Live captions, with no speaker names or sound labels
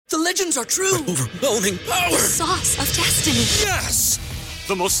The legends are true. Overwhelming power! Sauce of destiny. Yes!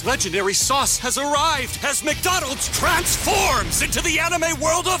 The most legendary sauce has arrived as McDonald's transforms into the anime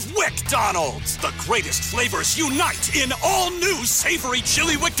world of WickDonald's. The greatest flavors unite in all new savory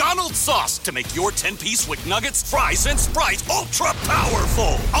chili McDonald's sauce to make your 10-piece Wick Nuggets, fries, and Sprite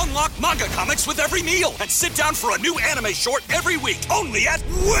ultra-powerful. Unlock manga comics with every meal and sit down for a new anime short every week only at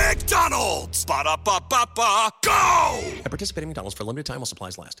WickDonald's. Ba-da-ba-ba-ba, go! At participating McDonald's for a limited time while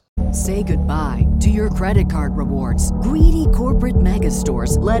supplies last. Say goodbye to your credit card rewards. Greedy corporate mega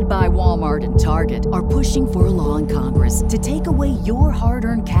stores, led by Walmart and Target, are pushing for a law in Congress to take away your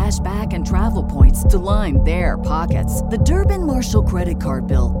hard-earned cash back and travel points to line their pockets. The Durbin-Marshall credit card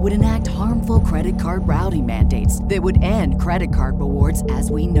bill would enact harmful credit card routing mandates that would end credit card rewards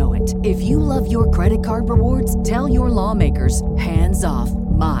as we know it. If you love your credit card rewards, tell your lawmakers, hands off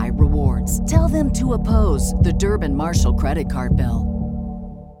my rewards. Tell them to oppose the Durbin-Marshall credit card bill.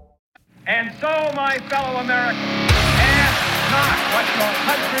 And so, my fellow Americans, ask not what your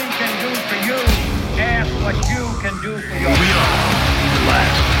country can do for you, ask what you can do for your We are the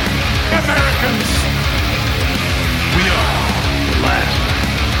last Americans. We are the last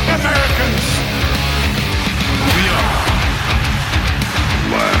Americans. We are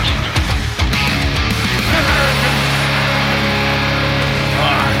the last Americans.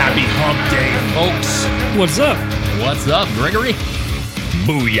 Happy hump day, folks. What's up? What's up, Gregory?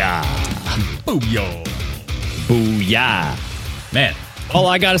 Booyah. Booyah. Booyah. Man, all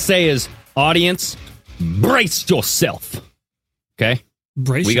I got to say is, audience, brace yourself. Okay?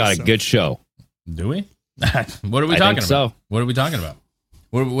 We got a good show. Do we? What are we talking about? So. What are we talking about?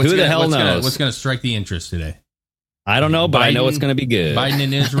 Who the hell knows? What's going to strike the interest today? I don't know, but I know it's going to be good. Biden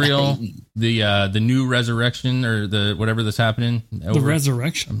in Israel, the new resurrection, or the whatever that's happening. The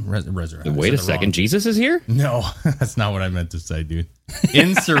resurrection. Resurrection. Wait a second. Wrong. Jesus is here? No, that's not what I meant to say, dude.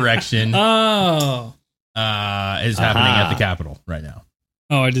 Insurrection. Is happening at the Capitol right now.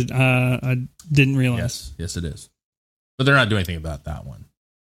 Oh, I didn't realize. Yes, it is. But they're not doing anything about that one.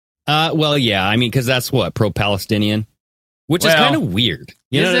 Well, yeah. I mean, because that's what, pro-Palestinian, which is kind of weird.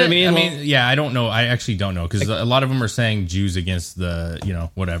 You know what I mean? I mean, yeah, I don't know. I actually don't know, because a lot of them are saying Jews against the,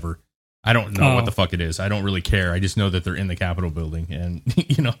 whatever. I don't know what the fuck it is. I don't really care. I just know that they're in the Capitol building, and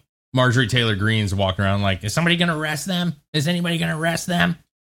Marjorie Taylor Greene's walking around like, is somebody going to arrest them? Is anybody going to arrest them?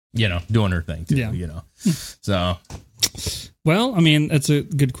 Doing her thing too. Yeah. So, well, I mean, that's a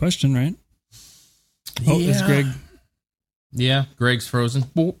good question, right? Oh, yeah. It's Greg. Yeah, Greg's frozen.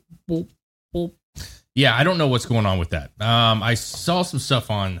 Boop, boop, boop. Yeah, I don't know what's going on with that. I saw some stuff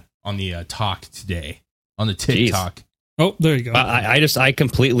on the talk today, on the TikTok. Jeez. Oh, there you go. I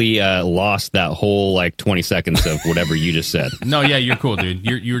completely lost that whole 20 seconds of whatever you just said. No, yeah, you're cool, dude.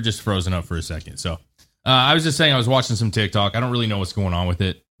 You were just frozen up for a second. So I was just saying, I was watching some TikTok. I don't really know what's going on with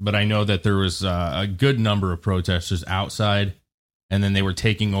it, but I know that there was a good number of protesters outside, and then they were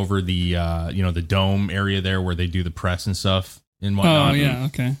taking over the the dome area there where they do the press and stuff and whatnot. Oh yeah,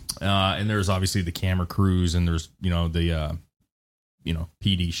 okay. And there's obviously the camera crews, and there's the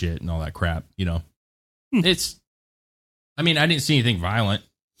PD shit and all that crap. It's. I mean, I didn't see anything violent.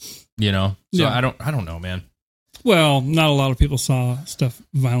 So yeah. I don't know, man. Well, not a lot of people saw stuff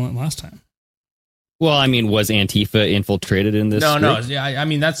violent last time. Well, I mean, was Antifa infiltrated in this? No. Yeah, I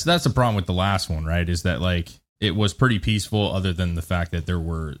mean, that's the problem with the last one, right? Is that it was pretty peaceful, other than the fact that there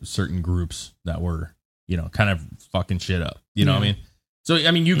were certain groups that were, kind of fucking shit up. You know what I mean? So,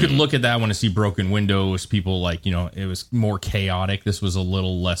 I mean, you could look at that one and see broken windows, people it was more chaotic. This was a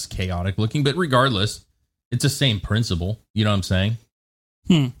little less chaotic looking, but regardless, it's the same principle. You know what I'm saying?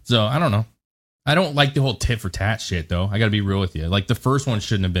 So, I don't know. I don't like the whole tit for tat shit, though. I got to be real with you. The first one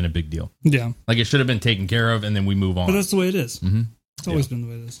shouldn't have been a big deal. Yeah. It should have been taken care of, and then we move on. But that's the way it is. Mm-hmm. It's always been the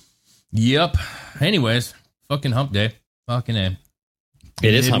way it is. Yep. Anyways, fucking hump day. Fucking A.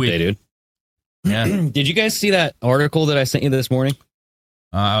 It is hump day, dude. Yeah. Did you guys see that article that I sent you this morning?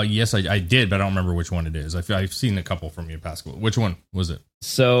 Yes, I did, but I don't remember which one it is. I've seen a couple from you past. Which one was it?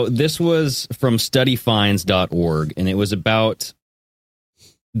 So this was from studyfinds.org, and it was about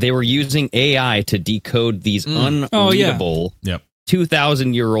they were using AI to decode these unreadable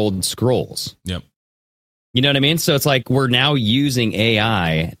 2,000-year-old scrolls. Yep. You know what I mean? So it's we're now using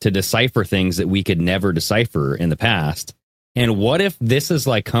AI to decipher things that we could never decipher in the past. And what if this is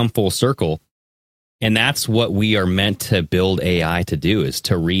come full circle? And that's what we are meant to build AI to do, is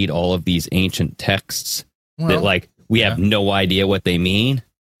to read all of these ancient texts that we have no idea what they mean.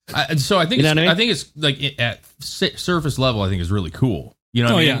 So I think I think it's at surface level, I think is really cool. You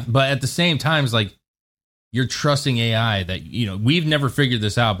know what I mean? Yeah. But at the same time, it's you're trusting AI that, you know, we've never figured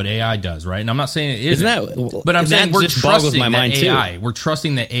this out, but AI does, right? And I'm not saying it isn't. But I'm saying we're trusting that AI. We're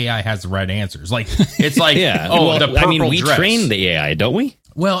trusting that AI has the right answers. Like, it's like, the purple we dress. train the AI, don't we?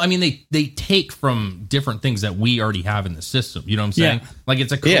 Well, I mean, they take from different things that we already have in the system. You know what I'm saying? Yeah. Like,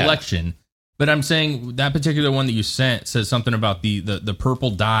 it's a collection. Yeah. But I'm saying that particular one that you sent says something about the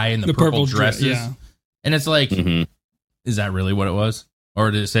purple dye and the purple dresses. And it's like, is that really what it was? Or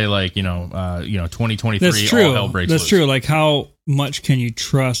did it say, like, 2023, That's true. all hell breaks That's loose? true. Like, how much can you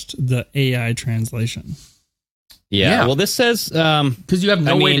trust the AI translation? Yeah. Well, this says... Because you have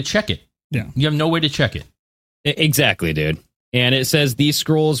no way to check it. Yeah. You have no way to check it. Exactly, dude. And it says these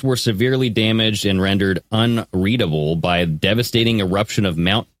scrolls were severely damaged and rendered unreadable by a devastating eruption of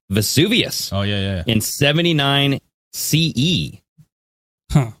Mount Vesuvius. Oh, yeah. In 79 CE.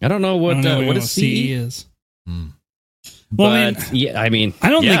 Huh. I don't know what CE CE is. Well, But, I mean, I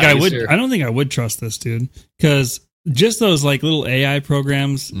don't think I would. sure. I don't think I would trust this, dude, because just those like little AI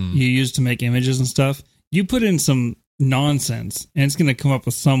programs you use to make images and stuff, you put in some nonsense, and it's going to come up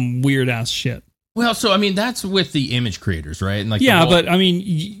with some weird ass shit. Well, so I mean, that's with the image creators, right? And like, but I mean,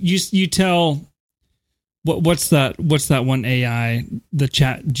 you tell what's that one AI, the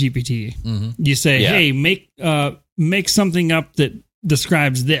Chat GPT. You say, hey, make something up that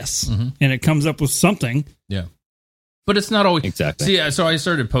describes this, and it comes up with something. Yeah. But it's not always exactly. See, so I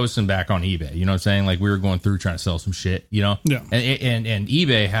started posting back on eBay. You know what I'm saying? Like, we were going through trying to sell some shit. You know, yeah. And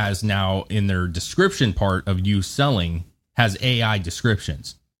eBay has now in their description part of you selling has AI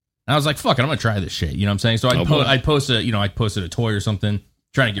descriptions. And I was like, fuck it, I'm gonna try this shit. You know what I'm saying? So I'd post I posted a toy or something,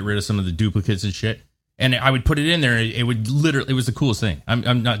 trying to get rid of some of the duplicates and shit. And I would put it in there. And it would literally, it was the coolest thing.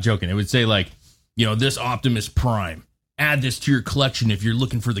 I'm not joking. It would say, like, this Optimus Prime. Add this to your collection if you're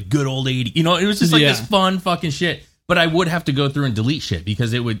looking for the good old 80. You know, it was just like this fun fucking shit. But I would have to go through and delete shit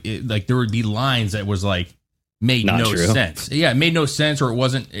because there would be lines that was like made Not no true. sense. Yeah, it made no sense, or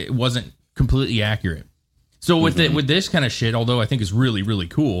it wasn't completely accurate. So with with this kind of shit, although I think it's really, really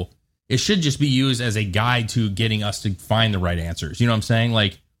cool, it should just be used as a guide to getting us to find the right answers. You know what I'm saying?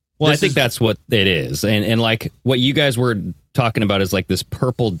 Like, well, I think that's what it is. And like what you guys were talking about is like this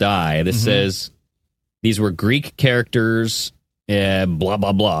purple dye. This says these were Greek characters. Blah,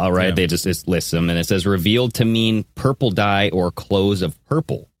 blah, blah, right? Yeah. They just list them, and it says revealed to mean purple dye or clothes of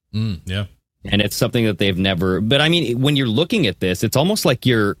purple. Yeah. And it's something that they've never... But, I mean, when you're looking at this, it's almost like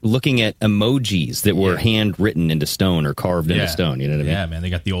you're looking at emojis that were handwritten into stone or carved into stone. You know what I mean? Yeah, man. They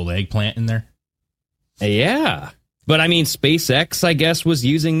got the old eggplant in there. Yeah. But, I mean, SpaceX, I guess, was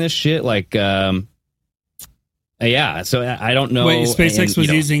using this shit. Like, so I don't know. Wait, SpaceX was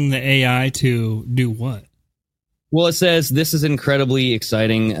using the AI to do what? Well, it says this is incredibly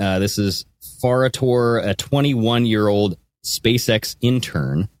exciting. This is Farator, a 21-year-old SpaceX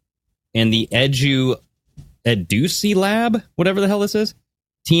intern, and the Edusi Lab, whatever the hell this is,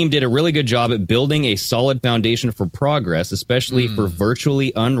 team did a really good job at building a solid foundation for progress, especially for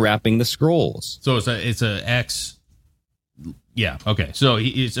virtually unwrapping the scrolls. So it's a ex. Yeah. Okay. So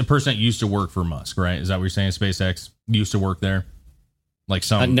it's a person that used to work for Musk, right? Is that what you're saying? SpaceX used to work there. Like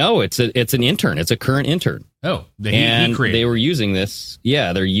some no, it's an intern. It's a current intern. Oh, and he created. They were using this.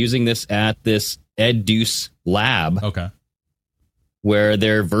 Yeah, they're using this at this Educe Lab. Okay. Where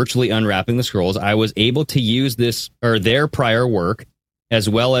they're virtually unwrapping the scrolls. I was able to use this or their prior work as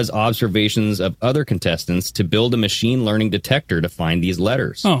well as observations of other contestants to build a machine learning detector to find these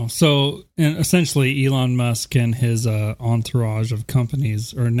letters. Oh, so essentially Elon Musk and his entourage of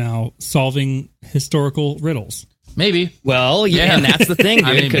companies are now solving historical riddles. Maybe. Well, yeah, and that's the thing,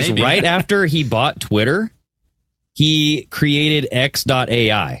 dude, because maybe. right after he bought Twitter, he created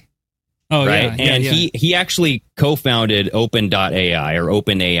X.ai. Oh, right. Yeah, and yeah. he actually co-founded Open.ai or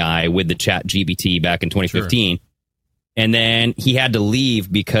OpenAI with the Chat GPT back in 2015. Sure. And then he had to leave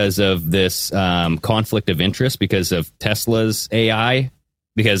because of this conflict of interest because of Tesla's AI.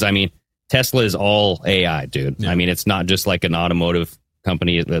 Because, I mean, Tesla is all AI, dude. Yeah. I mean, it's not just like an automotive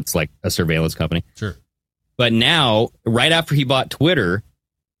company that's like a surveillance company. Sure. But now, right after he bought Twitter,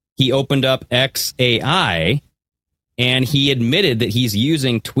 he opened up XAI, and he admitted that he's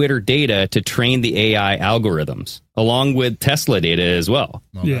using Twitter data to train the AI algorithms, along with Tesla data as well.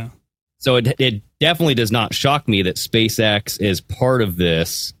 Okay. Yeah. So it definitely does not shock me that SpaceX is part of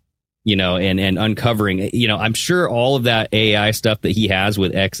this, you know, and uncovering, you know, I'm sure all of that AI stuff that he has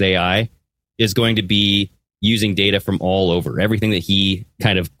with XAI is going to be using data from all over. Everything that he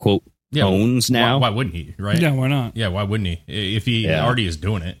kind of, quote, owns now. Why wouldn't he, right? Yeah, why not? Yeah, why wouldn't he? If he already is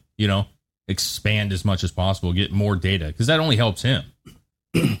doing it, you know, expand as much as possible, get more data, because that only helps him.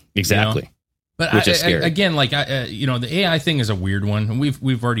 Exactly. You know? But which is scary. Again, like, you know, the AI thing is a weird one. And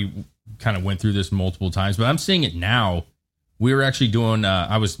we've already kind of went through this multiple times, but I'm seeing it now. We were actually doing,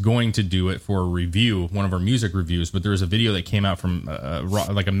 I was going to do it for a review, one of our music reviews, but there was a video that came out from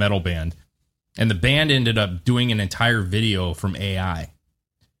like a metal band, and the band ended up doing an entire video from AI.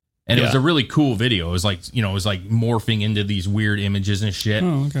 And it was a really cool video. It was like, it was like morphing into these weird images and shit.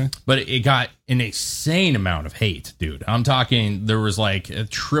 Oh, okay. But it got an insane amount of hate, dude. I'm talking, there was like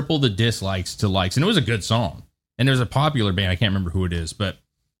triple the dislikes to likes, and it was a good song. And there's a popular band, I can't remember who it is, but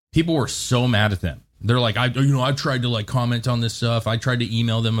people were so mad at them. They're like, I tried to like comment on this stuff. I tried to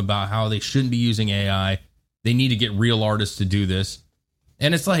email them about how they shouldn't be using AI. They need to get real artists to do this.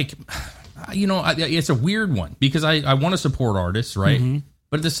 And it's like, it's a weird one because I want to support artists, right? Mm-hmm.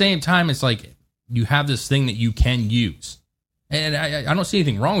 But at the same time, it's like you have this thing that you can use. And I don't see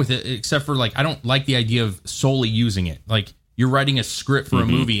anything wrong with it, except for like, I don't like the idea of solely using it. Like you're writing a script for a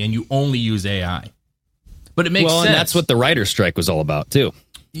movie and you only use AI. But it makes sense. And that's what the writer's strike was all about too.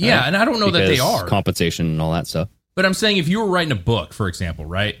 Yeah, right? And I don't know that they are. Compensation and all that stuff. But I'm saying if you were writing a book, for example,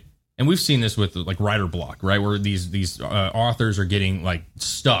 right? And we've seen this with like writer block, right? Where these authors are getting like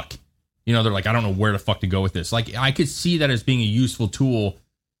stuck. They're like, I don't know where the fuck to go with this. Like, I could see that as being a useful tool,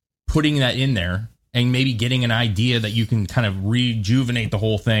 putting that in there and maybe getting an idea that you can kind of rejuvenate the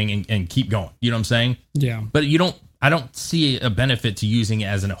whole thing and keep going. You know what I'm saying? Yeah. But I don't see a benefit to using it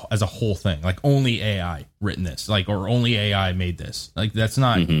as a whole thing. Like only AI written this, like, or only AI made this. Like that's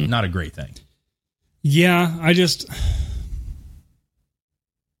not a great thing. Yeah,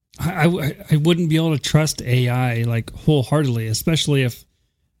 I wouldn't be able to trust AI like wholeheartedly, especially in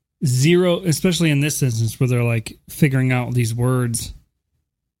this instance where they're like figuring out these words.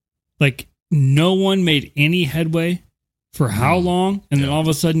 Like no one made any headway for how long, and then all of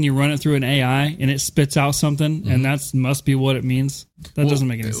a sudden you run it through an AI and it spits out something, and that must be what it means. That doesn't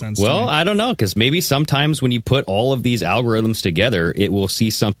make any sense. Well, I don't know, because maybe sometimes when you put all of these algorithms together, it will see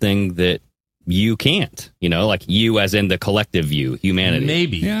something that you can't. Like you as in the collective view, humanity.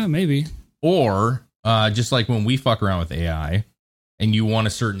 Maybe. Yeah, maybe. Or just like when we fuck around with AI and you want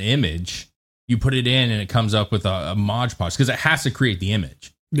a certain image, you put it in and it comes up with a Mod Podge because it has to create the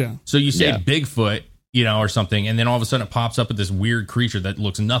image. Yeah. So you say Bigfoot, or something, and then all of a sudden it pops up with this weird creature that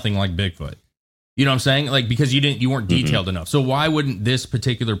looks nothing like Bigfoot. You know what I'm saying? Like, because you weren't detailed enough. So why wouldn't this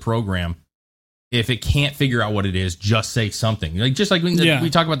particular program, if it can't figure out what it is, just say something? Like, just like when we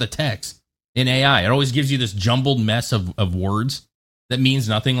talk about the text in AI, it always gives you this jumbled mess of words that means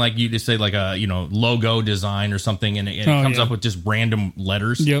nothing. Like you just say like a, logo design or something, and it comes up with just random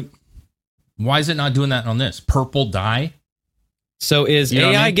letters. Yep. Why is it not doing that on this? Purple dye? So is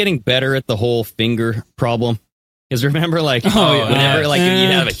AI getting better at the whole finger problem? Because remember, like, whenever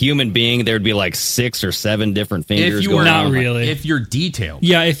you'd have a human being, there'd be like 6 or 7 different fingers. If you going not on. really, if you're detailed,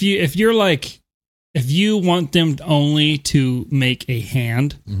 yeah. If you're like, if you want them only to make a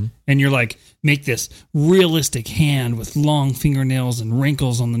hand, and you're like, make this realistic hand with long fingernails and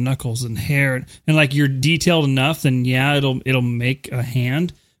wrinkles on the knuckles and hair, and like you're detailed enough, then it'll make a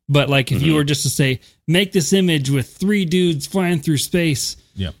hand. But like if you were just to say, make this image with 3 dudes flying through space,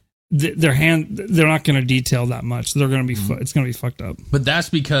 they're not going to detail that much. They're going to be it's going to be fucked up. But that's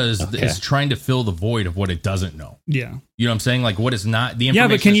because it's trying to fill the void of what it doesn't know. Yeah, you know what I'm saying? Like what is not the information.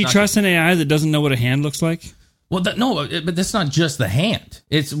 Yeah, but can you trust an AI that doesn't know what a hand looks like? Well, but that's not just the hand.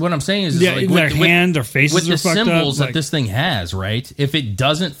 It's what I'm saying is like their hand or faces with are the fucked symbols up, that this thing has, right? If it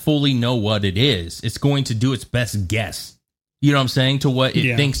doesn't fully know what it is, it's going to do its best guess. You know what I'm saying? To what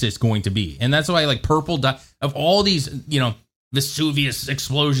it thinks it's going to be. And that's why like purple dye of all these, Vesuvius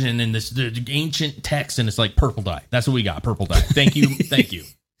explosion and the ancient text, and it's like purple dye. That's what we got. Purple dye. Thank you. Thank you.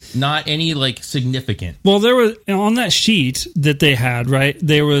 Not any like significant. Well, there was on that sheet that they had, right?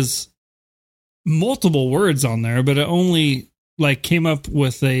 There was multiple words on there, but it only like came up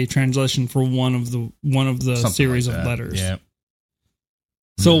with a translation for one of the something series like of letters. Yeah.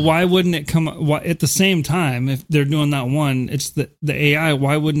 So why wouldn't it come at the same time if they're doing that one? It's the AI.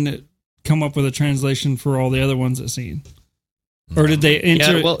 Why wouldn't it come up with a translation for all the other ones it's seen? Or did they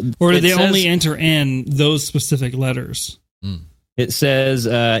enter? Or did they only enter in those specific letters? It says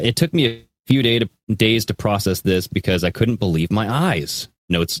it took me a few days to process this because I couldn't believe my eyes.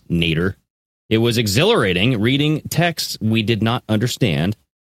 Notes Nader. It was exhilarating reading texts we did not understand,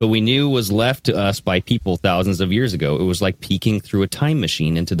 but we knew was left to us by people thousands of years ago. It was like peeking through a time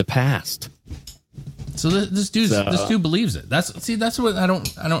machine into the past. So this dude believes it. That's what I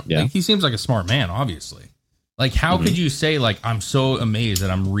don't. Yeah. Like, he seems like a smart man, obviously. Like, how could you say like I'm so amazed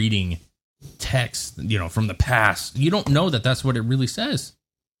that I'm reading text, from the past? You don't know that that's what it really says.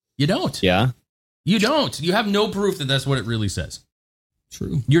 You don't. Yeah. You don't. You have no proof that that's what it really says.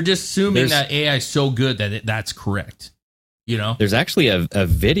 True. You're just assuming that AI is so good that that's correct. You know, there's actually a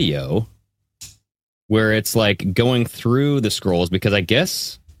video where it's like going through the scrolls, because I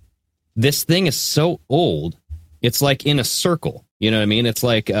guess this thing is so old, it's like in a circle. You know what I mean? It's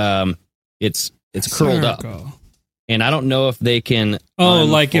like it's curled up, and I don't know if they can. Oh,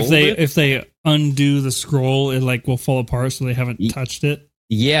 like if they undo the scroll, it like will fall apart, so they haven't touched it.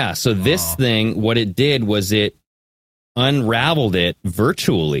 Yeah. So this thing, what it did was it unraveled it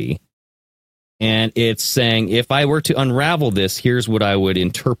virtually. And it's saying, if I were to unravel this, here's what I would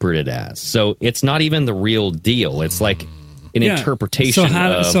interpret it as. So it's not even the real deal. It's like an interpretation. So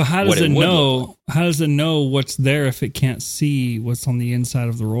how does it know? How does it know what's there if it can't see what's on the inside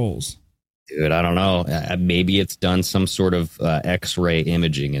of the rolls? Dude, I don't know. Maybe it's done some sort of X-ray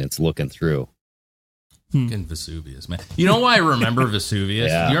imaging and it's looking through. Fucking Vesuvius, man. You know why I remember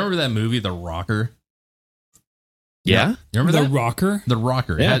Vesuvius? Yeah. You remember that movie, The Rocker? Yeah. You remember The that? Rocker? The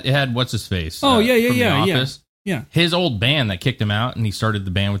Rocker. Yeah. It had what's his face? Oh, from The yeah. Office. Yeah. His old band that kicked him out, and he started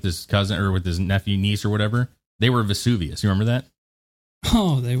the band with his cousin or with his nephew, niece, or whatever. They were Vesuvius. You remember that?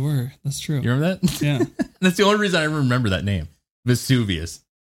 Oh, they were. That's true. You remember that? Yeah. That's the only reason I remember that name. Vesuvius.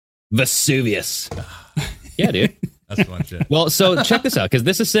 Yeah, dude. That's fun shit. Well, so check this out, because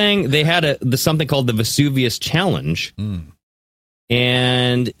this is saying they had something called the Vesuvius Challenge.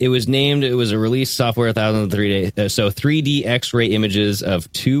 And it was a released software 1003 days. So 3D X-ray images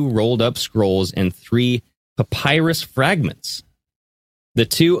of 2 rolled up scrolls and 3 papyrus fragments. The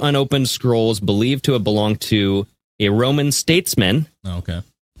 2 unopened scrolls, believed to have belonged to a Roman statesman,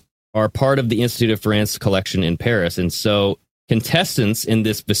 are part of the Institute of France collection in Paris. And so contestants in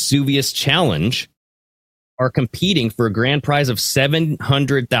this Vesuvius Challenge are competing for a grand prize of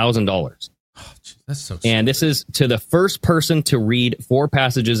 $700,000. That's so stupid. And this is to the first person to read 4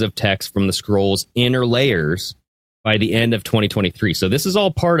 passages of text from the scroll's inner layers by the end of 2023. So this is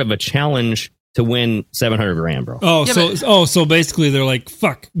all part of a challenge to win $700,000, bro. So basically they're like,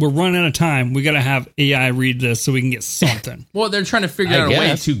 fuck, we're running out of time. We got to have AI read this so we can get something. Well, they're trying to figure out a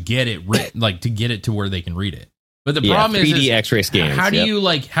way to get it to get it to where they can read it. But the problem 3D X-ray scans. How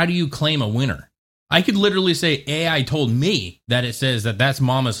do you claim a winner? I could literally say AI told me that it says that's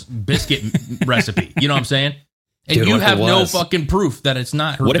Mama's biscuit recipe. You know what I'm saying? And Dude, you have no was? fucking proof that it's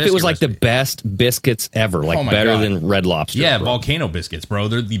not her. What if it was like recipe? the best biscuits ever, like better than Red Lobster? Yeah, bro. volcano biscuits, bro.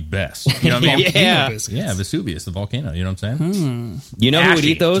 They're the best. You know what I mean? Yeah, Vesuvius, the volcano. You know what I'm saying? You know who would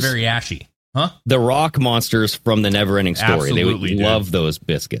eat those? It's very ashy, huh? The rock monsters from the Neverending Story. Absolutely, they would dude. love those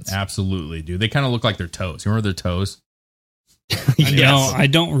biscuits. Absolutely, dude. They kind of look like their toes. You remember their toes? No, I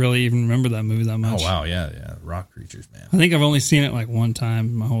don't really even remember that movie that much. Oh wow, yeah, rock creatures, man. I think I've only seen it like one time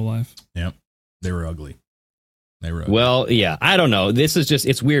in my whole life. Yep, they were ugly. Well, yeah, I don't know. This is just,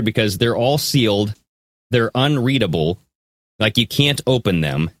 it's weird because they're all sealed. They're unreadable. Like you can't open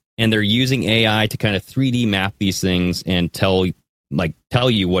them. And they're using AI to kind of 3D map these things and tell you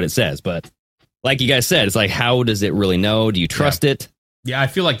what it says. But like you guys said, it's like, how does it really know? Do you trust it? Yeah, I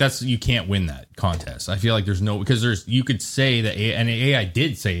feel like you can't win that contest. I feel like because you could say that, and AI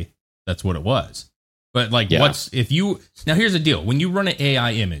did say that's what it was. But like, now here's the deal. When you run an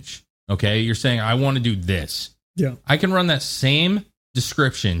AI image, okay, you're saying, I want to do this. Yeah. I can run that same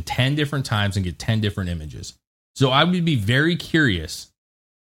description 10 different times and get 10 different images. So I would be very curious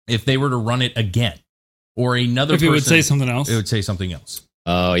if they were to run it again or another person. If it would say something else. It would say something else.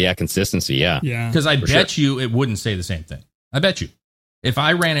 Oh, yeah, consistency, yeah. Yeah. Because I bet you it wouldn't say the same thing. I bet you. If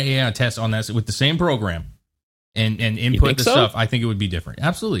I ran an AI test on that with the same program and input the stuff, I think it would be different.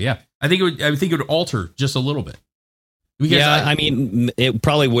 Absolutely, yeah. I think it would alter just a little bit. Because I mean, it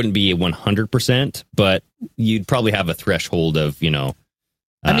probably wouldn't be 100%, but you'd probably have a threshold of, what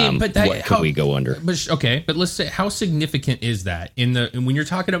could we go under? But let's say, how significant is that when you're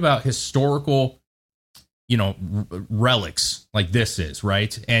talking about historical, relics like this is,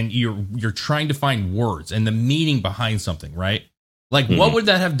 right? And you're trying to find words and the meaning behind something, right? Like, what would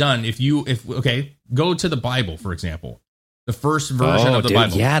that have done go to the Bible, for example. The first version of the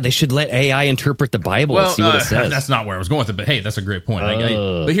Bible. Yeah, they should let AI interpret the Bible and see what it says. That's not where I was going with it, but hey, that's a great point.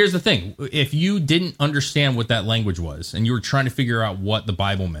 But here's the thing. If you didn't understand what that language was and you were trying to figure out what the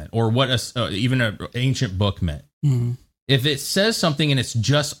Bible meant or what even an ancient book meant, if it says something and it's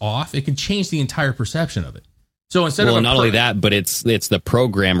just off, it can change the entire perception of it. So instead of not only that, but it's the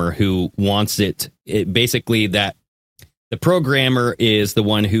programmer who wants it basically that the programmer is the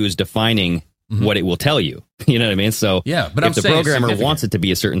one who's defining what it will tell you. You know what I mean? So but if the programmer wants it to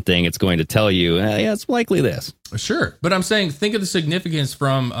be a certain thing, it's going to tell you, it's likely this. Sure. But I'm saying, think of the significance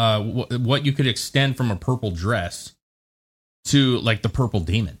from what you could extend from a purple dress to like the purple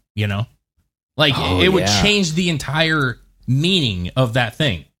demon, Like it would change the entire meaning of that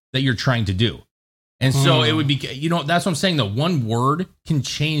thing that you're trying to do. And so it would be, that's what I'm saying. The one word can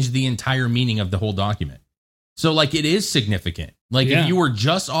change the entire meaning of the whole document. So like it is significant. Like if you were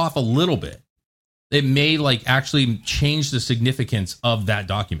just off a little bit, it may like actually change the significance of that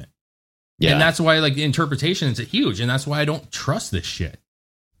document. Yeah. And that's why like the interpretation is huge. And that's why I don't trust this shit.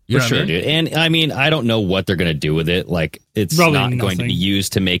 For sure, dude. And I mean, I don't know what they're going to do with it. Like, it's probably not going to be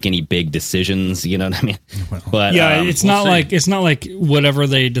used to make any big decisions. You know what I mean? But it's not like whatever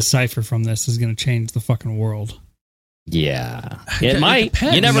they decipher from this is going to change the fucking world. Yeah, it might.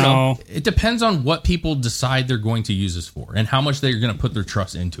 You never know. It depends on what people decide they're going to use this for and how much they're going to put their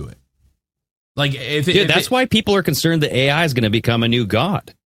trust into it. Like, that's why people are concerned that AI is going to become a new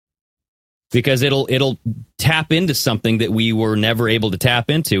god. Because it'll tap into something that we were never able to tap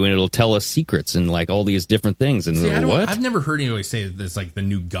into, and it'll tell us secrets and like all these different things. And what? I've never heard anybody say that it's like the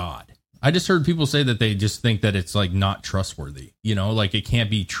new god. I just heard people say that they just think that it's like not trustworthy. Like it can't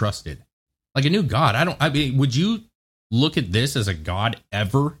be trusted. Like a new god. I mean, would you look at this as a god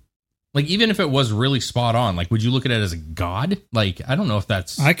ever? Like even if it was really spot on, like would you look at it as a god? Like I don't know if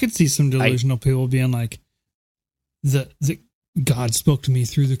that's. I could see some delusional people being like, the God spoke to me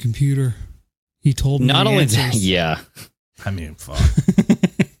through the computer. He told me not only that, yeah. I mean, fuck.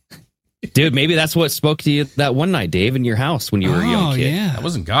 Dude, maybe that's what spoke to you that one night, Dave, in your house when you were a young kid. Yeah. That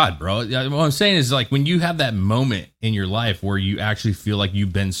wasn't God, bro. What I'm saying is like when you have that moment in your life where you actually feel like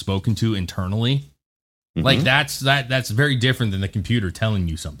you've been spoken to internally, like that's very different than the computer telling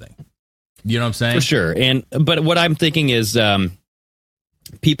you something. You know what I'm saying? For sure. But what I'm thinking is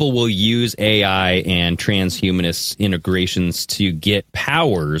people will use AI and transhumanist integrations to get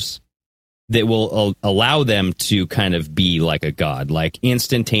powers that will allow them to kind of be like a god, like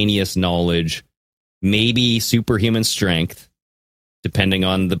instantaneous knowledge, maybe superhuman strength, depending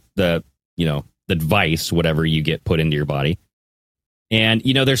on the device, whatever you get put into your body. And,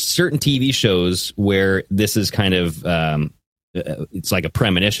 there's certain TV shows where this is kind of, it's like a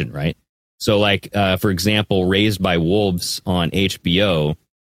premonition, right? So like, for example, Raised by Wolves on HBO,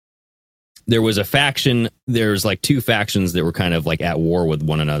 there was a faction, there's like two factions that were kind of like at war with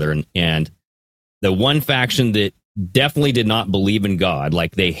one another. And the one faction that definitely did not believe in God,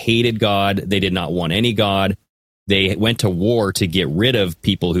 like they hated God, they did not want any God. They went to war to get rid of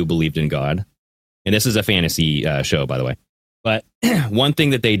people who believed in God. And this is a fantasy show, by the way. But one thing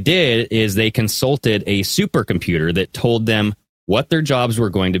that they did is they consulted a supercomputer that told them what their jobs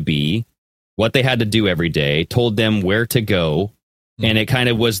were going to be, what they had to do every day, told them where to go. And it kind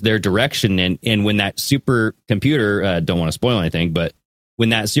of was their direction. And when that supercomputer, don't want to spoil anything, but when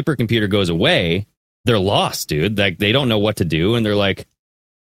that supercomputer goes away, they're lost, dude. Like they don't know what to do. And they're like,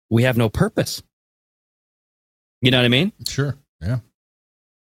 we have no purpose. You know what I mean? Sure. Yeah.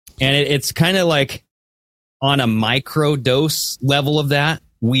 And it's kind of like on a micro dose level of that,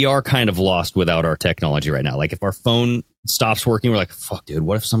 we are kind of lost without our technology right now. Like if our phone stops working, we're like, fuck, dude,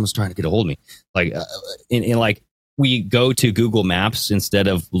 what if someone's trying to get a hold of me? Like, like we go to Google Maps instead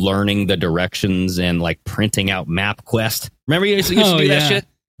of learning the directions and like printing out MapQuest. Remember you used to do that shit?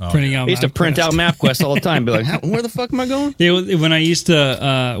 Printing out. I used to print out MapQuest all the time. Be like, where the fuck am I going? Yeah, when I used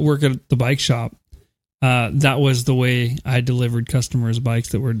to work at the bike shop, that was the way I delivered customers' bikes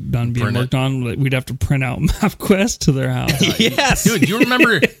that were done being worked on. We'd have to print out MapQuest to their house. Yes, dude. Do you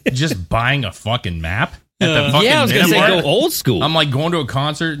remember just buying a fucking map? Yeah, I was gonna say go old school. I'm like going to a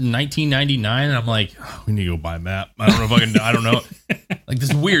concert in 1999, and I'm like, we need to go buy a map. I don't know if I can. I don't know. Like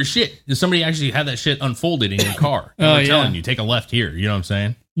this weird shit. Somebody actually had that shit unfolded in your car. They're telling you take a left here. You know what I'm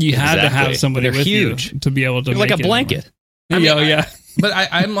saying? You had to have somebody with you to be able to make like a blanket. But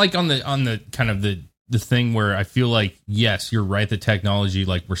I'm like on the kind of the thing where I feel like yes, you're right. The technology,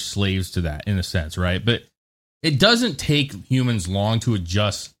 like we're slaves to that in a sense, right? But it doesn't take humans long to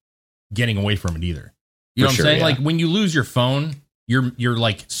adjust getting away from it either. You know what I'm saying? Yeah. Like when you lose your phone, you're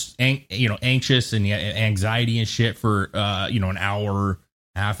like anxious and anxiety and shit for an hour,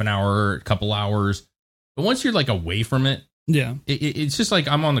 half an hour, a couple hours. But once you're like away from it, it's just like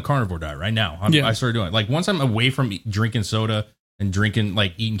I'm on the carnivore diet right now. I started doing it. Like once I'm away from drinking soda and drinking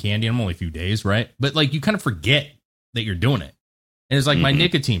like eating candy, I'm only a few days, right? But like you kind of forget that you're doing it. And it's like my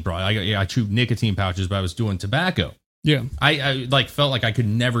nicotine, bro. I chewed nicotine pouches, but I was doing tobacco. Yeah. I like felt like I could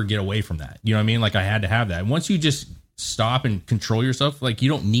never get away from that. You know what I mean? Like I had to have that. And once you just stop and control yourself, like you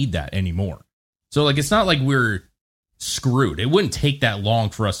don't need that anymore. So like it's not like we're screwed. It wouldn't take that long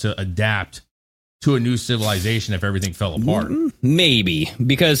for us to adapt to a new civilization if everything fell apart. Maybe.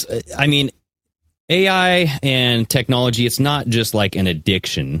 Because I mean, AI and technology, it's not just like an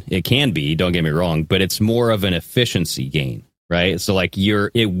addiction. It can be, don't get me wrong, but it's more of an efficiency gain. Right. So like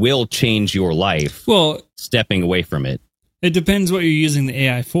it will change your life. Well, stepping away from it. It depends what you're using the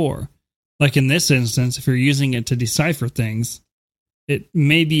AI for. like in this instance, if you're using it to decipher things, it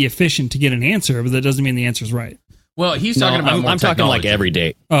may be efficient to get an answer, but that doesn't mean the answer is right. Well, he's talking about more I'm talking like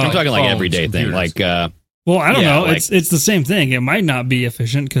everyday. I'm talking like phones, everyday thing. computers. Like, well, I don't Yeah, know. like- It's the same thing. It might not be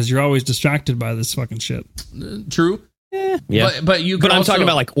efficient because you're always distracted by this fucking shit. True. yeah. But you. Could But I'm also, talking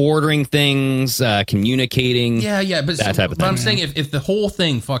about like ordering things, communicating. Yeah, but that type of But I'm thing. saying if the whole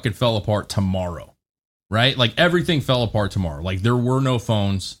thing fucking fell apart tomorrow, right? Like everything fell apart tomorrow. Like there were no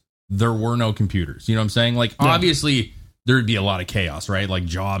phones, there were no computers. You know what I'm saying? Like obviously there'd be a lot of chaos, right? Like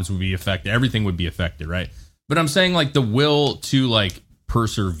jobs would be affected, everything would be affected, right? But I'm saying like the will to like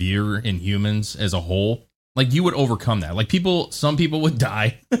persevere in humans as a whole, like you would overcome that. Like some people would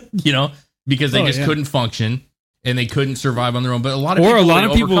die, you know, because they just couldn't function. And they couldn't survive on their own, but a lot of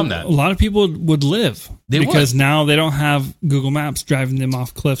people overcome that. A lot of people would live because would. now they don't have Google Maps driving them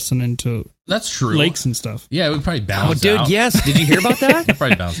off cliffs and into That's true. lakes and stuff. Yeah, it would probably bounce. Oh, dude, out. yes. Did you hear about that? It'd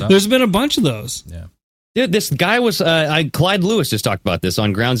probably bounce out. There's been a bunch of those. Yeah. Dude, this guy was Clyde Lewis just talked about this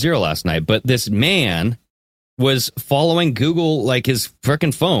on Ground Zero last night, but this man was following Google, like his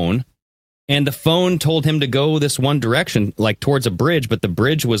freaking phone, and the phone told him to go this one direction, like towards a bridge, but the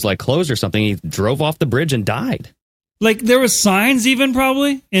bridge was like closed or something. He drove off the bridge and died. Like there was signs even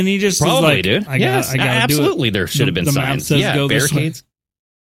probably, and he just was Probably, like, dude. I gotta absolutely. do it. There should have been The map signs. says Yeah, go this way. barricades.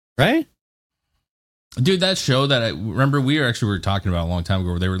 Right? Dude, that show that I remember we were talking about a long time ago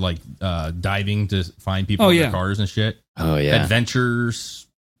where they were like diving to find people in their cars and shit. Oh, yeah. Adventures.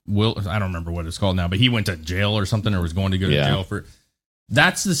 I don't remember what it's called now, but he went to jail or something or was going to go to jail for.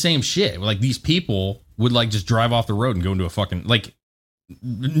 That's the same shit. Like these people would like just drive off the road and go into a fucking like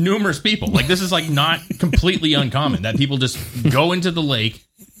numerous people. Like this is like not completely uncommon that people just go into the lake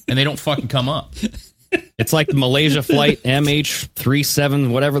and they don't fucking come up. It's like the Malaysia flight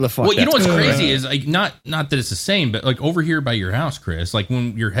MH37, whatever the fuck. Well, you know what's that's called. crazy is like not that it's the same, but like over here by your house, Chris, like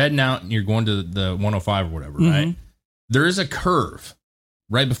when you're heading out and you're going to the 105 or whatever, right? There is a curve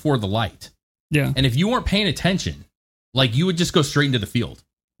right before the light. Yeah. And if you weren't paying attention, like you would just go straight into the field.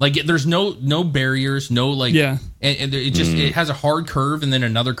 Like there's no barriers, no like and it just it has a hard curve and then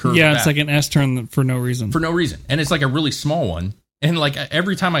another curve. Yeah, back. it's like an S turn for no reason. For no reason. And it's like a really small one. And like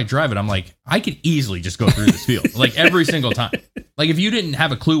every time I drive it, I'm like, I could easily just go through this field. Like every single time. Like if you didn't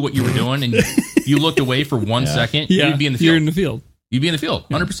have a clue what you were doing and you looked away for 1 second, you'd be in the field. You're in the field. You'd be in the field,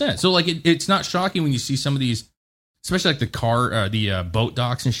 100%. So like it's not shocking when you see some of these, especially like the boat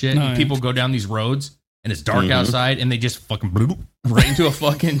docks and shit. And people go down these roads and it's dark outside and they just fucking bloop, right into a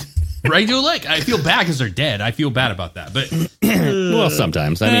fucking right into a lake. I feel bad because they're dead. I feel bad about that. But well,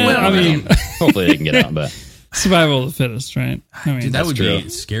 sometimes. I mean, hopefully they can get out. But survival of the fittest, right? I mean, dude, that would true. be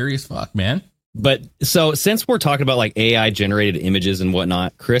scary as fuck, man. But so since we're talking about like AI generated images and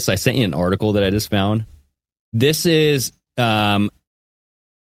whatnot, Chris, I sent you an article that I just found. This is AI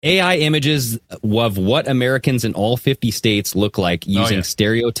images of what Americans in all 50 states look like using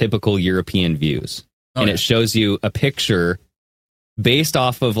stereotypical European views. And it shows you a picture based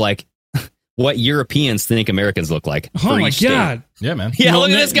off of like what Europeans think Americans look like. Oh my god! Yeah, man. Yeah, look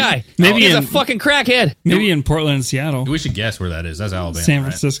at this guy. Maybe he's in, a fucking crackhead. Maybe in Portland and Seattle. We should guess where that is. That's Alabama. San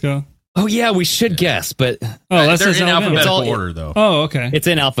Francisco. Oh yeah, we should guess, but that's they're in Alabama. alphabetical order though. Oh, okay. It's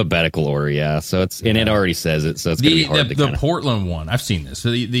in alphabetical order, yeah. So it's and it already says it, so it's gonna be hard to the kinda... Portland one. I've seen this.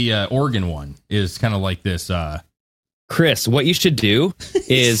 So the Oregon one is kind of like this. Chris, what you should do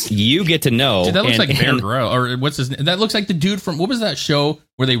is you get to know. Dude, that looks like Bear Grylls, or what's his name? That looks like the dude from what was that show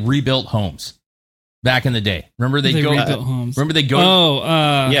where they rebuilt homes back in the day? Remember they go. rebuilt homes. Remember they go.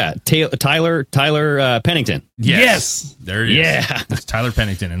 Yeah, Tyler Pennington. Yes, there it is. Yeah, it's Tyler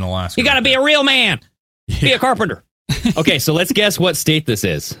Pennington in Alaska. You got to be a real man. Be a carpenter. Okay, so let's guess what state this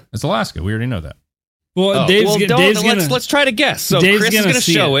is. It's Alaska. We already know that. Well, Dave's gonna let's try to guess. So Dave's Chris is going to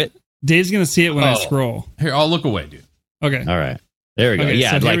show it. Dave's going to see it when I scroll. Here, I'll look away, dude. Okay. All right. There we go. Okay,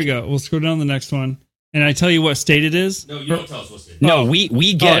 Yeah, so here we go. We'll scroll down to the next one. And I tell you what state it is? No, you don't tell us what state. No,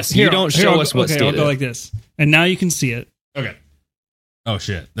 we guess. You don't show us what state I'll it go is. like this. And now you can see it. Okay. Oh,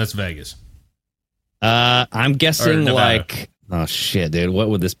 shit. That's Vegas. I'm guessing Nevada. like, oh shit, dude. What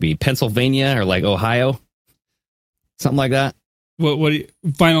would this be? Pennsylvania or like Ohio? Something like that? What do you,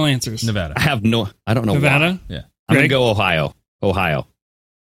 final answers? Nevada. I don't know. Nevada? Why. Yeah. I'm going to Greg? go Ohio.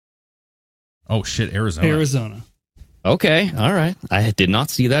 Oh, shit. Arizona. Arizona. Okay. All right. I did not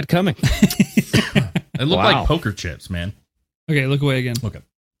see that coming. It looked Wow. like poker chips, man. Okay, look away again. Okay.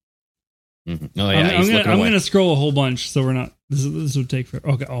 Mm-hmm. Oh, yeah. I'm going to scroll a whole bunch so we're not. This would take forever.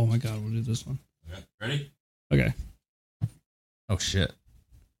 Okay. Oh my God. We'll do this one. Okay. Ready? Okay. Oh, shit.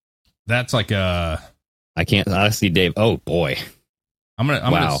 That's like I can't honestly, Dave. Oh boy. I'm gonna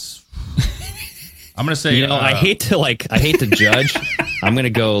I'm gonna say. I hate to judge. I'm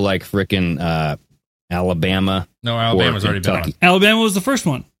gonna go like frickin' Alabama. No, Alabama's already been on. Alabama was the first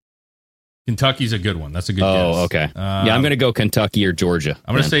one. Kentucky's a good one. That's a good guess. Oh, okay. Yeah, I'm gonna go Kentucky or Georgia.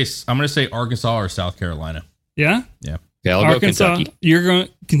 I'm gonna say Arkansas or South Carolina. Yeah. Yeah. Okay, I'll Arkansas, go Kentucky. You're going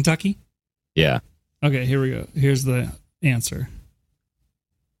Kentucky? Yeah. Okay, here we go. Here's the answer.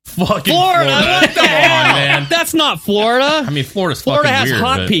 Fucking Florida. What the Come hell? on, man. That's not Florida. I mean, Florida has fucking weird,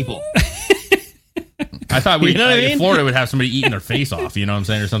 hot but people. I thought You know what I mean? Florida would have somebody eating their face off. You know what I'm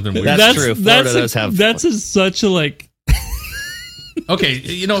saying, or something weird. That's true. Florida does have. That's such a like.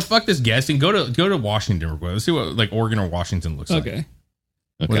 Okay, fuck this guessing. Go to Washington real quick. Let's see what like Oregon or Washington looks like. Okay.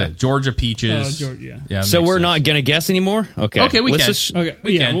 Okay. Georgia peaches. Georgia, yeah. So we're not gonna guess anymore. Okay. Okay, we can. Okay.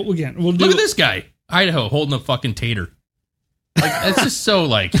 We yeah, can. we can. We'll do. Look at this guy, Idaho, holding a fucking tater. Like it's just so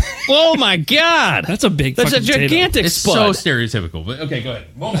like. Oh my god, that's a big. That's a fucking potato. gigantic It's spud. so stereotypical. But okay, go ahead.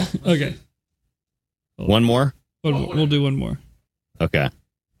 Okay. One more. We'll do one more. Okay.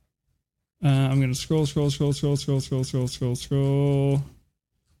 I'm gonna scroll. Here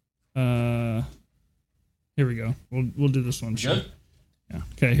we go. We'll do this one. Sure. Yeah.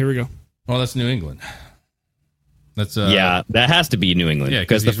 Okay. Here we go. Well, that's New England. That's yeah, that has to be New England. Yeah,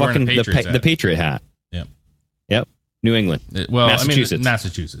 because the he's wearing fucking a the Patriot hat. Yep. New England.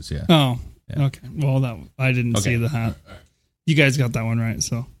 Massachusetts. Yeah. Oh. Yeah. Okay. Well, I didn't see the hat. You guys got that one right.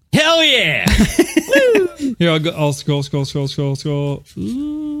 So. Hell yeah! Here I'll scroll.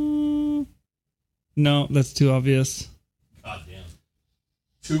 Ooh. No, that's too obvious. God damn.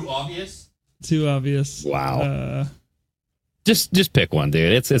 Too obvious? Too obvious. Wow. Just pick one,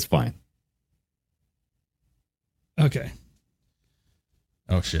 dude. It's fine. Okay.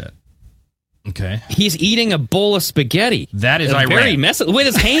 Oh shit. Okay. He's eating a bowl of spaghetti. That is Iran. Iran. With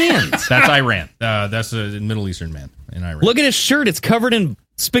his hands. That's Iran. That's a Middle Eastern man in Iran. Look at his shirt. It's covered in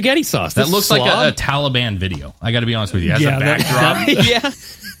spaghetti sauce. That looks like a Taliban video. I got to be honest with you. It has a backdrop. Yeah.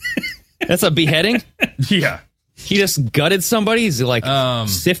 That's a beheading? Yeah. He just gutted somebody. He's like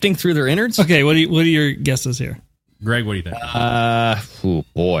sifting through their innards. Okay, what are your guesses here? Greg, what do you think? Oh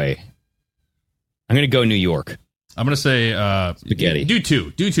boy. I'm gonna go New York. I'm gonna say spaghetti. Do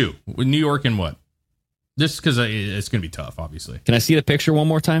two. With New York and what? Just because it's gonna be tough, obviously. Can I see the picture one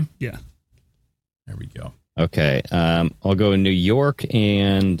more time? Yeah. There we go. Okay. I'll go New York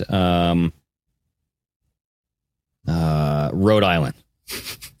and Rhode Island.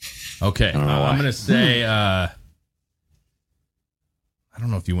 Okay. I'm gonna say I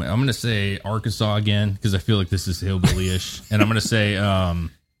don't know if you went. I'm gonna say Arkansas again because I feel like this is hillbilly-ish, and I'm gonna say oh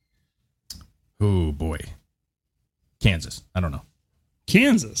boy, Kansas. I don't know.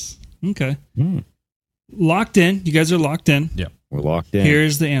 Kansas. Okay. Locked in. You guys are locked in. Yeah, we're locked in.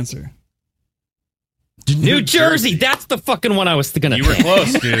 Here's the answer. New Jersey. That's the fucking one I was gonna. You were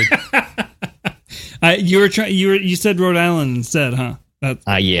close, dude. You said Rhode Island instead, huh?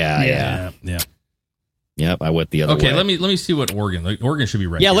 Yeah. Yep, I went the other way. Okay, let me see what Oregon. Like, Oregon should be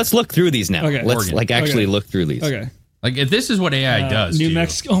right. Yeah, let's look through these now. Okay. Let's actually look through these. Okay. Like if this is what AI does. New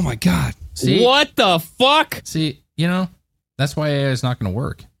Mexico. Oh my god. See, what the fuck? See, that's why AI is not going to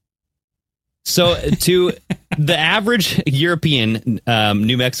work. So to the average European,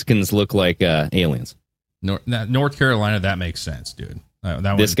 New Mexicans look like aliens. North Carolina, that makes sense, dude.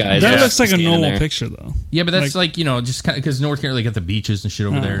 That looks like a normal picture, though. Yeah, but that's like just kind of because North Carolina got the beaches and shit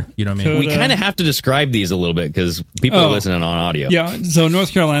over there. You know what I mean? We kind of have to describe these a little bit because people are listening on audio. Yeah. So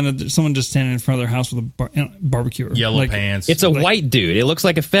North Carolina, someone just standing in front of their house with a barbecue. Yellow pants. It's a white dude. It looks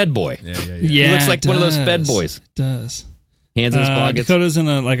like a Fed boy. Yeah. He looks like one of those Fed boys. It does. Hands in his pockets. Dakota's in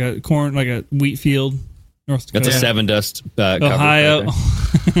a wheat field. North Dakota. That's a 7 Dust Ohio. Right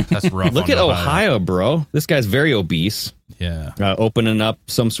that's rough. Look at Ohio, bro. This guy's very obese. Yeah. Opening up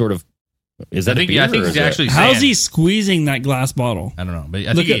some sort of. Is that a beer? I think he's actually saying, how's he squeezing that glass bottle? I don't know. But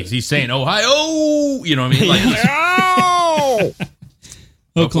I think he's saying Ohio. You know what I mean? Like,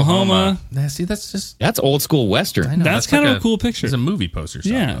 Oklahoma. See, that's old school Western. I know, that's kind of a cool picture. It's a movie poster,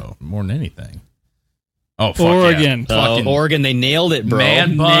 though, more than anything. Oh, fuck Oregon. Yeah. Oregon, they nailed it, bro.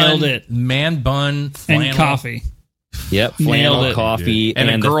 Nailed it. Man bun, flannel. And coffee. Yep, flannel, coffee, and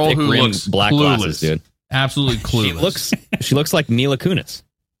a girl who looks black clueless. Glasses, dude. Absolutely clueless. She looks like Mila Kunis.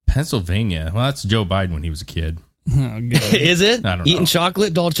 Pennsylvania. Well, that's Joe Biden when he was a kid. Oh, good. Is it? I don't Eating know.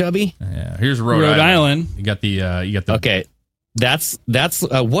 chocolate, all chubby. Yeah. Here's Rhode Island. You got the. Okay, that's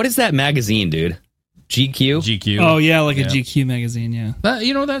what is that magazine, dude? GQ. Oh yeah, like a GQ magazine. Yeah.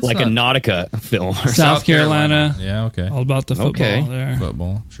 That's like a Nautica film. South Carolina. Yeah. Okay. All about the football there.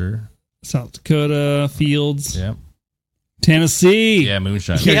 Football. Sure. South Dakota Fields. Yep. Tennessee. Yeah,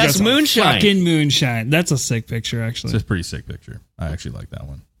 moonshine. Yes, moonshine. Fucking moonshine. That's a sick picture, actually. It's a pretty sick picture. I actually like that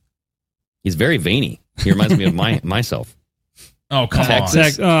one. He's very veiny. He reminds me of myself. Oh, come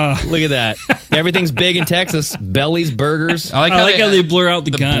Texas. on. Look at that. Everything's big in Texas. Bellies, burgers. I like how they blur out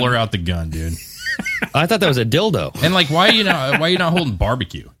the gun. Blur out the gun, dude. I thought that was a dildo. And like, why are you not holding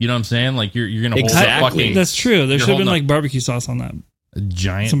barbecue? You know what I'm saying? Like, you're gonna hold Exactly. fucking. That's true. There you're should have been holding like barbecue sauce on that. a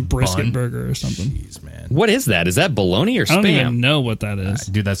giant Some brisket bun. burger or something. Jeez, man. What is that? Is that bologna or I don't even spam? know what that is.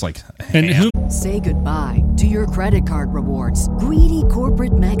 Dude, that's like. And ham. who? Say goodbye to your credit card rewards. Greedy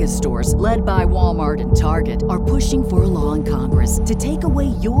corporate mega stores, led by Walmart and Target, are pushing for a law in Congress to take away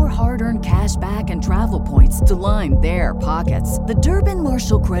your hard-earned cash back and travel points to line their pockets. The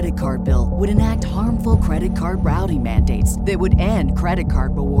Durbin-Marshall credit card bill would enact harmful credit card routing mandates that would end credit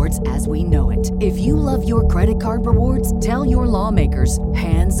card rewards as we know it. If you love your credit card rewards, tell your lawmakers,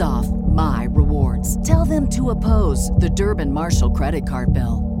 hands off my rewards. Tell them to oppose the Durbin-Marshall credit card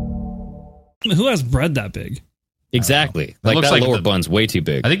bill. Who has bread that big? Exactly. Like looks that like lower the- bun's way too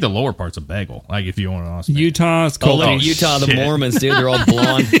big. I think the lower part's a bagel. Like, if you want to ask me. Utah's Oh, cold. look, Utah, the shit. Mormons, dude. They're all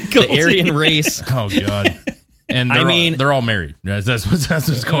blonde. The Aryan race. Oh god. And they're all married. That's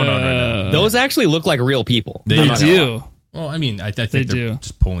what's going on right now. Those actually look like real people. They I'm not gonna lie. do. Well, I mean, I think They they're do.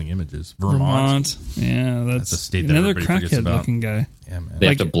 just pulling images. Vermont. Yeah, that's a state that another everybody forgets crackhead about. looking guy. Yeah, man. They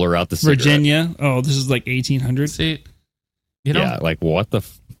Like have to blur out the cigarette. Virginia. Oh, this is like 1800. See, you know, Yeah, like what the...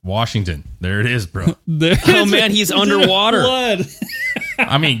 Washington. There it is, bro. Oh, man, he's underwater. Blood.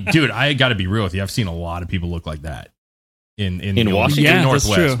 I mean, dude, I got to be real with you. I've seen a lot of people look like that in the Washington? Yeah, the that's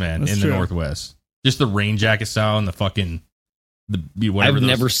Northwest, true. man. That's in true. the Northwest, just the rain jacket style and the fucking whatever. I've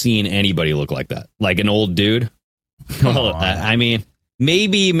never seen anybody look like that. Like an old dude. Come on. I mean,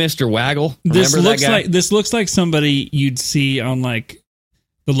 maybe Mr. Waggle. This Remember looks that guy? like somebody you'd see on like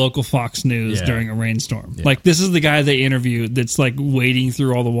the local Fox News Yeah. during a rainstorm. Yeah. Like this is the guy they interviewed that's like wading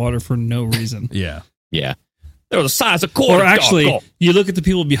through all the water for no reason. Yeah. Yeah. They're the size of quarter. Or actually, you look at the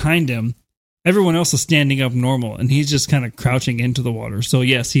people behind him. Everyone else is standing up normal, and he's just kind of crouching into the water. So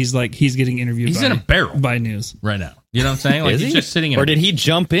yes, he's getting interviewed. He's by, in a barrel by news. right now. You know what I'm saying? Like Is he's he? just sitting in. Or did he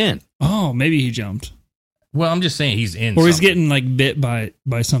jump in? Oh, maybe he jumped, Well, I'm just saying he's in. or he's something. getting like bit by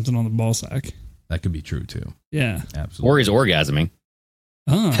something on the ball sack. That could be true too. Yeah. Absolutely. Or he's orgasming.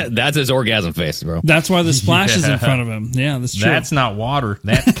 Oh. That's his orgasm face, bro. That's why the splash is in Yeah. front of him. Yeah, that's true. That's not water.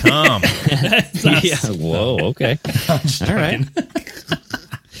 That's cum. Yeah. Whoa. Okay. All right.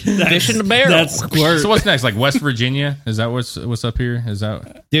 Fish in the barrel. That's squirt. So what's next? Like West Virginia? Is that what's up here? Is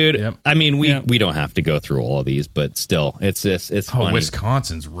that Dude, Yep. I mean, we Yep. don't have to go through all of these, but still, it's funny.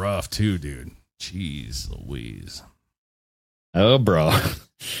 Wisconsin's rough too, dude. Jeez Louise. Oh, bro.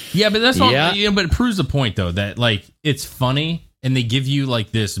 Yeah, but that's not. Yeah. Yeah, but it proves the point though that like it's funny and they give you like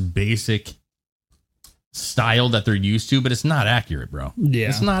this basic style that they're used to, but it's not accurate, bro. Yeah.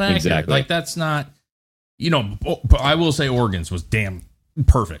 It's not accurate. Exactly. Like that's not. You know, I will say Oregon's was damn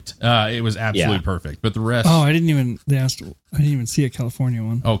perfect. It was absolutely Yeah. perfect. But the rest. Oh, I didn't even see a California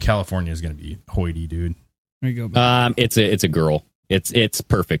one. Oh, California is going to be hoity, dude. There you go. It's a girl. It's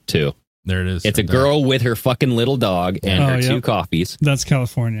perfect too. There it is. It's a right there. girl with her fucking little dog and Oh, her two yep. coffees. That's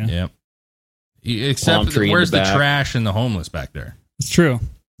California. Yep. Palm Except tree in where's the the back. trash and the homeless back there? It's true.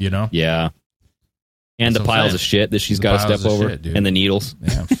 You know? Yeah. And That's the what I'm piles saying. of shit that she's The got to piles step of over, shit, dude. and the needles.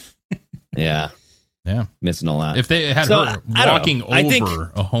 Yeah. Yeah, Yeah. missing a lot. If they had So, her I don't walking know. I think-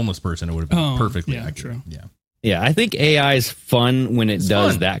 over a homeless person, it would have been Oh, perfectly yeah, accurate. true. Yeah. Yeah, I think AI is fun when it It's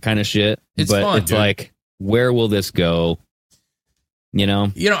does fun. that kind of shit. It's but fun, it's dude. like, where will this go? You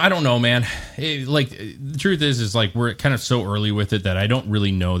know? You know, I don't know, man. The truth is like we're kind of so early with it that I don't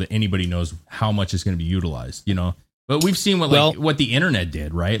really know that anybody knows how much it's going to be utilized, you know? But we've seen what the internet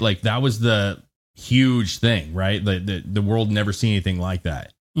did, right? Like that was the huge thing, right? The world never seen anything like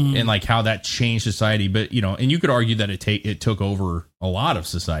that. Mm. And like how that changed society. But, you know, and you could argue that it took over a lot of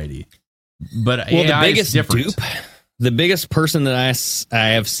society. But Well, AI the biggest is different. dupe, the biggest person that I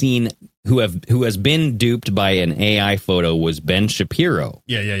have seen who has been duped by an AI photo was Ben Shapiro.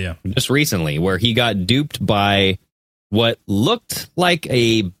 Yeah. Just recently, where he got duped by what looked like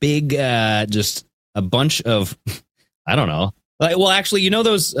a big, just a bunch of, I don't know. Like, well, actually, you know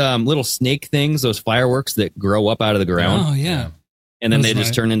those little snake things, those fireworks that grow up out of the ground, Oh yeah. and then Those they are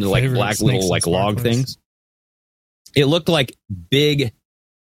just my turn into like favorite black snakes little and like log sparklers. things. It looked like big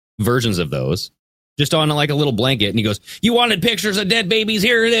versions of those, just on like a little blanket. And he goes, "You wanted pictures of dead babies?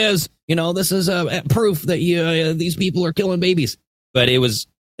 Here it is. You know, this is proof that these people are killing babies." But it was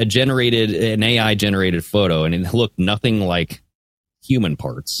an AI generated photo, and it looked nothing like human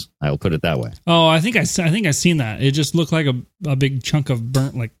parts. I'll put it that way. Oh, I think I've seen that. It just looked like a big chunk of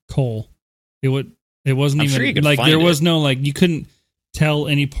burnt like coal. It wasn't I'm even sure you could like find there it. was no like you couldn't tell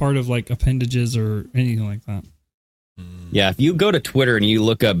any part of like appendages or anything like that. Yeah, if you go to Twitter and you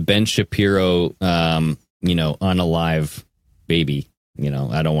look up Ben Shapiro, unalive baby,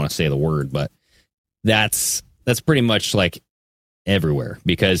 I don't want to say the word, but that's pretty much like everywhere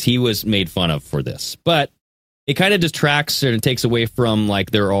because he was made fun of for this. But it kind of distracts and takes away from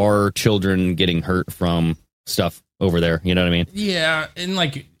like there are children getting hurt from stuff over there. You know what I mean? Yeah, and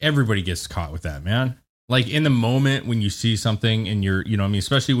like everybody gets caught with that, man. Like in the moment when you see something and you're,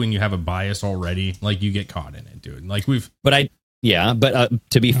 especially when you have a bias already, like you get caught in it, dude. Like But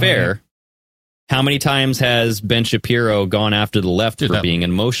to be fair, how many times has Ben Shapiro gone after the left for being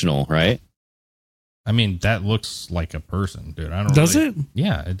emotional, right? I mean, that looks like a person, dude. I don't. Does it?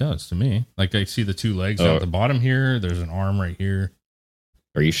 Yeah, it does to me. Like I see the two legs at the bottom here. There's an arm right here.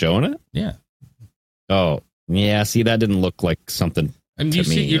 Are you showing it? Yeah. Oh, yeah. See, that didn't look like something. I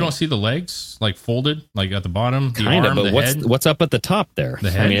mean, you don't see the legs like folded, like at the bottom, the kind arm, of. But what's up at the top there? The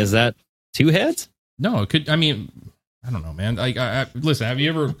head. I mean, is that two heads? No, it could. I mean, I don't know, man. Like, listen, have you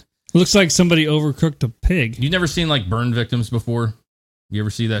ever? Looks like somebody overcooked a pig. You've never seen like burn victims before? You ever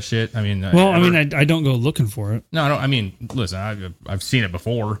see that shit? I mean, I don't go looking for it. No, I don't. I mean, listen, I've seen it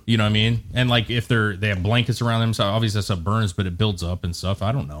before. You know what I mean? And like, if they have blankets around them, so obviously that stuff burns, but it builds up and stuff.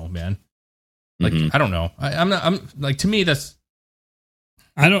 I don't know, man. Like, I don't know. I'm like, to me, that's.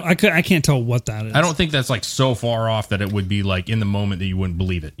 I can't tell what that is. I don't think that's like so far off that it would be like in the moment that you wouldn't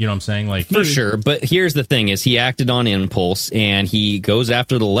believe it. You know what I'm saying? Like for sure. But here's the thing: is he acted on impulse, and he goes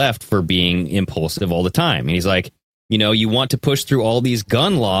after the left for being impulsive all the time. And he's like, you want to push through all these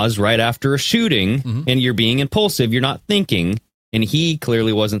gun laws right after a shooting, and you're being impulsive. You're not thinking. And he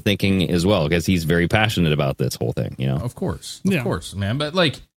clearly wasn't thinking as well because he's very passionate about this whole thing. Of course, man. But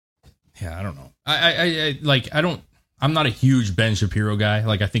like, yeah, I don't know. I don't. I'm not a huge Ben Shapiro guy.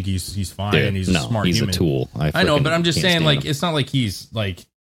 Like, I think he's fine and he's a smart human. He's a tool. I know, but I'm just saying, like, it's not like he's like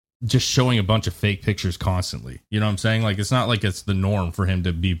just showing a bunch of fake pictures constantly. You know what I'm saying? Like, it's not like it's the norm for him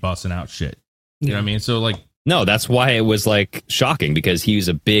to be busting out shit. You know what I mean? So, like, no, that's why it was like shocking because he was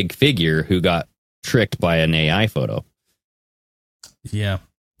a big figure who got tricked by an AI photo. Yeah.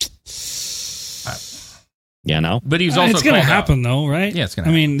 Yeah, no, but he's also it's going to happen though, right? Yeah, it's going to.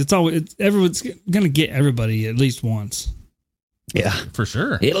 I mean, everyone's going to get everybody at least once. Yeah, for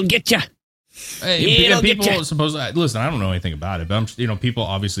sure. It'll get you. Hey, people suppose. Listen, I don't know anything about it, but people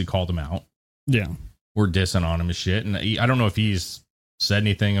obviously called him out. Yeah, we're dissing on him and shit, and I don't know if he's said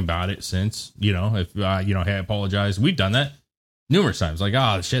anything about it since. If hey, I apologize. We've done that numerous times.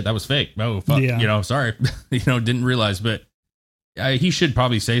 Like, shit, that was fake. Oh, fuck. Yeah. Sorry. Didn't realize, but he should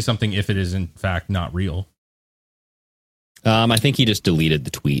probably say something if it is in fact not real. I think he just deleted the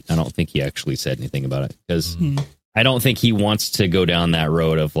tweet. I don't think he actually said anything about it because I don't think he wants to go down that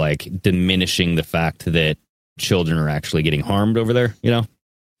road of like diminishing the fact that children are actually getting harmed over there. Yeah,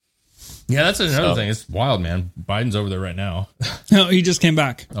 that's another thing. It's wild, man. Biden's over there right now. No, he just came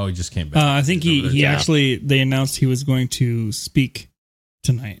back. Oh, he just came back. I think he actually, they announced he was going to speak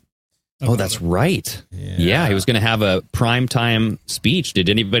tonight. Oh, that's right. Yeah, he was going to have a primetime speech. Did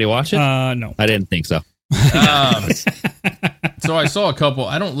anybody watch it? No. I didn't think so. So I saw a couple.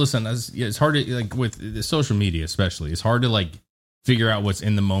 I don't listen. It's hard to, like, with the social media, especially. It's hard to like figure out what's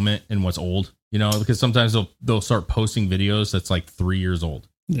in the moment and what's old. Because sometimes they'll start posting videos that's like 3 years old.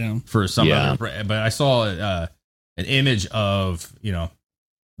 Yeah. For some other, but I saw an image of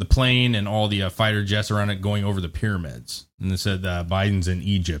the plane and all the fighter jets around it going over the pyramids, and it said Biden's in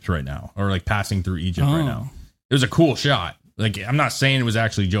Egypt right now, or like passing through Egypt right now. It was a cool shot. Like, I'm not saying it was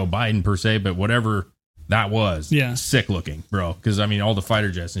actually Joe Biden per se, but whatever that was, sick looking, bro. Because I mean, all the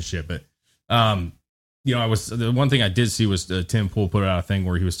fighter jets and shit. But the one thing I did see was Tim Pool put out a thing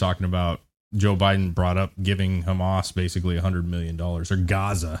where he was talking about Joe Biden brought up giving Hamas basically $100 million, or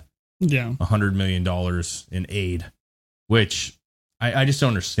Gaza, $100 million in aid, which I just don't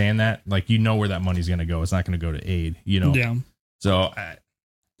understand that. Like, where that money's going to go. It's not going to go to aid, Yeah. So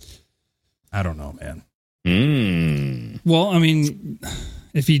I don't know, man. Well, I mean,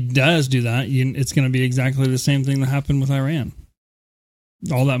 if he does do that, it's going to be exactly the same thing that happened with Iran.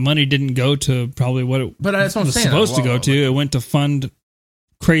 All that money didn't go to probably what it was supposed to go to. It went to fund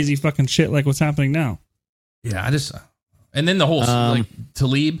crazy fucking shit like what's happening now. Yeah, and then the whole like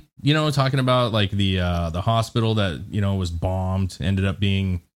Talib, talking about like the hospital that was bombed, ended up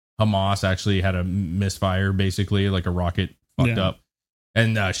being Hamas. Actually had a misfire, basically like a rocket fucked up.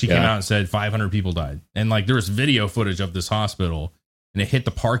 And she came out and said 500 people died. And like there was video footage of this hospital, and it hit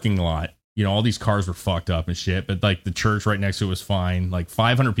the parking lot. All these cars were fucked up and shit, but like the church right next to it was fine. Like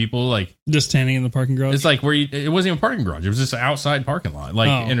 500 people, like just standing in the parking garage. It's like it wasn't even a parking garage. It was just an outside parking lot. Like,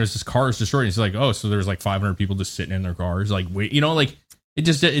 and it was just cars destroyed. It's like, so there's like 500 people just sitting in their cars. Like, wait, like it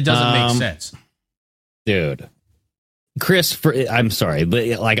doesn't make sense. Dude, Chris, I'm sorry,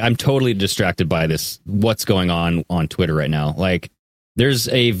 but like I'm totally distracted by this. What's going on Twitter right now? Like, there's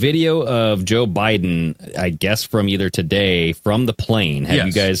a video of Joe Biden, I guess from either today from the plane. Have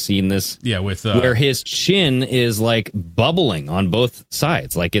you guys seen this? Yeah, with where his chin is like bubbling on both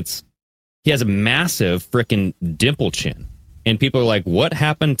sides, like he has a massive freaking dimple chin, and people are like, "What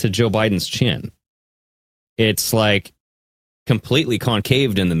happened to Joe Biden's chin?" It's like completely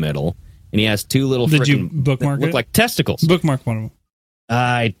concaved in the middle. And he has two little Did you bookmark look it? like testicles. Bookmark one of them.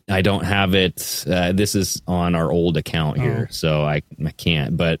 I don't have it. This is on our old account here, so I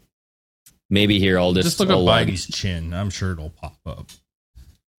can't. But maybe here I'll just look up Biden's chin. I'm sure it'll pop up.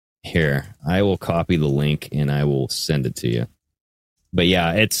 Here, I will copy the link and I will send it to you. But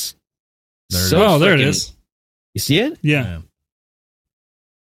yeah, it's there it is. You see it? Yeah.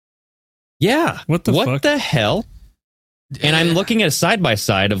 Yeah. What the hell? And I'm looking at a side by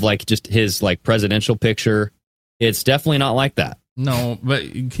side of like just his like presidential picture. It's definitely not like that. No, but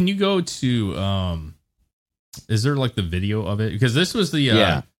can you go to is there like the video of it? Because this was the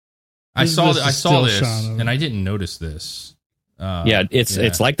I saw this and I didn't notice this.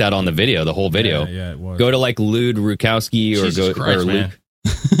 It's like that on the video, the whole video. Yeah, it was. Go to like Lud Rukowski or Jesus Christ, or man.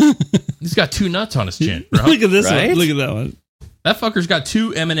 He's got two nuts on his chin, bro. Look at this Right? one. Look at that one. That fucker's got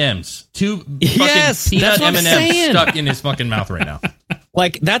two M&Ms. Two fucking Yes, peanut that's what I'm M&Ms saying. stuck in his fucking mouth right now.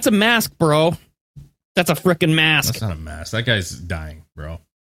 Like, that's a mask, bro. That's a freaking mask. That's not a mask. That guy's dying, bro.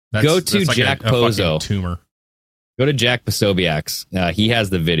 Go to like Jack a fucking Pozo. tumor. Go to Jack Posobiec's. He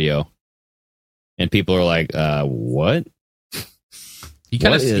has the video. And people are like, what? He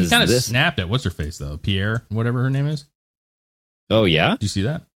kind What is of this? snapped at what's her face though, Pierre, whatever her name is. Oh, yeah? Did you see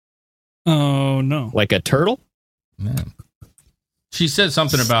that? Oh, no. Like a turtle? Man. She said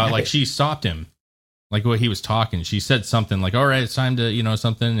something about like she stopped him, like what he was talking. She said something like, "All right, it's time to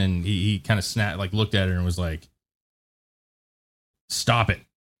something," and he kind of snapped, like looked at her and was like, "Stop it."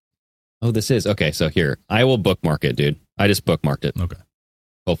 Oh, this is okay. So here, I will bookmark it, dude. I just bookmarked it. Okay.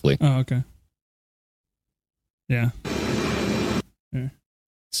 Hopefully. Oh, okay. Yeah.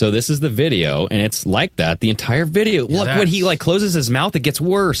 So this is the video, and it's like that the entire video. Yeah, Look, when he like closes his mouth, it gets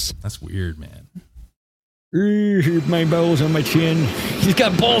worse. That's weird, man. My balls on my chin. He's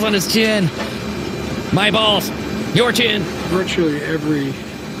got balls on his chin. My balls. Your chin. Virtually every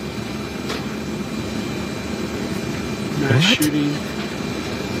mass shooting,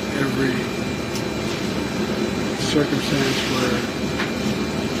 every circumstance where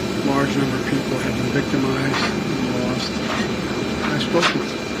a large number of people have been victimized and lost, I've spoken with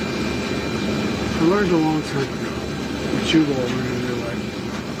them. I learned a long time ago what you've all learned in your life.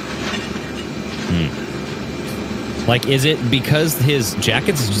 Like, is it because his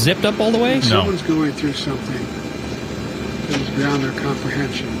jacket's zipped up all the way? When someone's going through something that is beyond their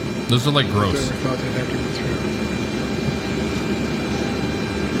comprehension, Those are like they gross. never thought they'd have to go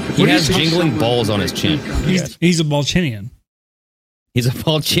through. He has jingling balls on his chin. He's a Ballchinian. He's a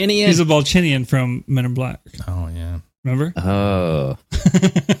Ballchinian? He's a Ballchinian from Men in Black. Oh, yeah. Remember? Oh.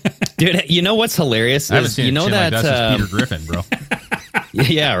 Dude, you know what's hilarious? I haven't seen you know that that since Peter Griffin, bro.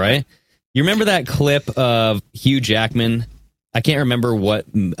 Yeah, right? You remember that clip of Hugh Jackman? I can't remember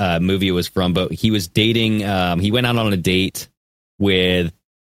what movie it was from, but he was dating. He went out on a date with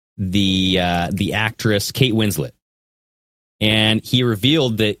the actress Kate Winslet, and he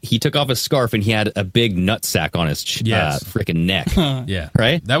revealed that he took off his scarf and he had a big nutsack on his freaking neck. Yeah,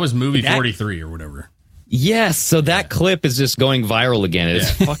 right. That was movie 43 or whatever. Yes, so that clip is just going viral again.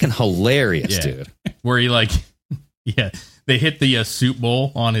 It's fucking hilarious, dude. Where he like, they hit the soup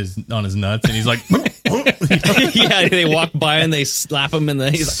bowl on his nuts, and he's like, yeah, they walk by and they slap him, and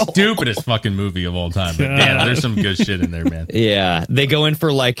then he's stupidest fucking movie of all time. But damn, there's some good shit in there, man. Yeah, they go in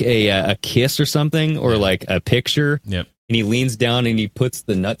for like a kiss or something, or like a picture. Yep. And he leans down and he puts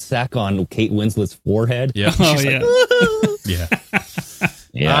the nutsack on Kate Winslet's forehead. Yeah. Oh, yeah. Yeah.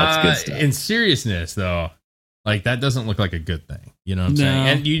 Yeah, that's good stuff. In seriousness, though, like that doesn't look like a good thing. You know what I'm saying?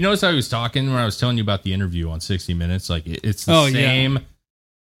 And you notice how he was talking when I was telling you about the interview on 60 Minutes? Like it's the same.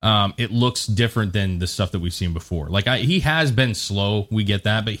 Yeah. It looks different than the stuff that we've seen before. Like he has been slow. We get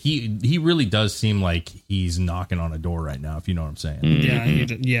that. But he really does seem like he's knocking on a door right now, if you know what I'm saying.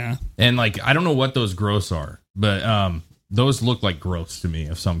 Mm-hmm. Yeah. And like, I don't know what those growths are, but those look like growths to me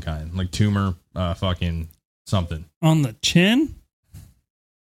of some kind. Like tumor, fucking something. On the chin?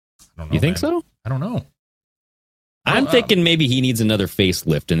 I don't know, You think so? I don't know. I'm thinking maybe he needs another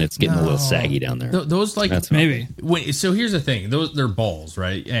facelift and it's getting a little saggy down there. Those like That's maybe. So here's the thing: they're balls,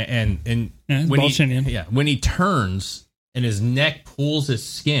 right? And Yeah, when Ballchinian. when he turns and his neck pulls his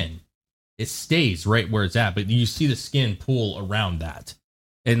skin, it stays right where it's at, but you see the skin pull around that.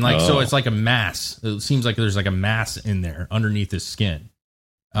 And so it's like a mass. It seems like there's like a mass in there underneath his skin.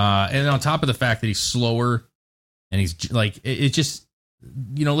 And on top of the fact that he's slower and he's like, it just,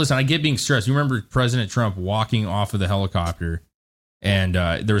 listen, I get being stressed. You remember President Trump walking off of the helicopter and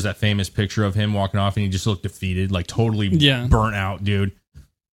there was that famous picture of him walking off and he just looked defeated, like totally burnt out, dude.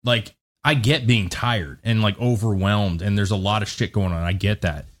 Like, I get being tired and like overwhelmed and there's a lot of shit going on. I get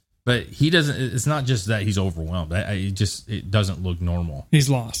that. But he doesn't, it's not just that he's overwhelmed. It doesn't look normal. He's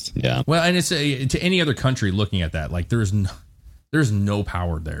lost. Yeah. Well, and it's to any other country looking at that, like there's no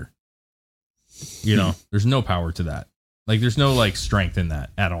power there. There's no power to that. Like there's no like strength in that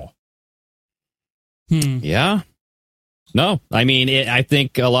at all. Yeah. No, I mean, I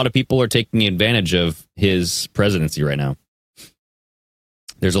think a lot of people are taking advantage of his presidency right now.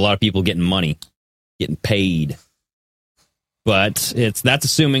 There's a lot of people getting money, getting paid. But that's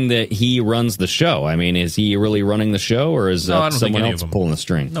assuming that he runs the show. I mean, is he really running the show, or is someone else pulling the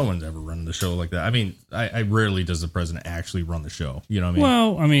string? No one's ever run the show like that. I mean, I rarely does the president actually run the show. You know what I mean?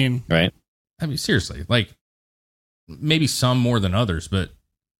 Well, I mean, right? I mean, seriously, like maybe some more than others, but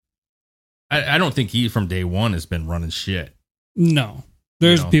I don't think he from day one has been running shit. No,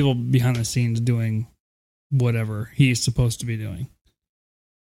 there's people behind the scenes doing whatever he's supposed to be doing.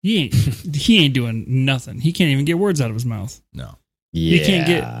 He ain't doing nothing. He can't even get words out of his mouth. No. Yeah. He can't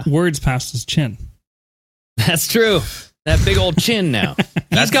get words past his chin. That's true. That big old chin now.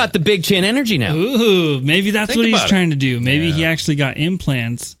 He's got the big chin energy now. Ooh, maybe that's what he's trying to do. Maybe he actually got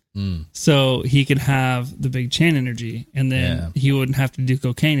implants so he could have the big chin energy and then he wouldn't have to do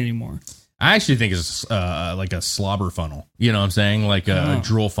cocaine anymore. I actually think it's like a slobber funnel. You know what I'm saying? Like a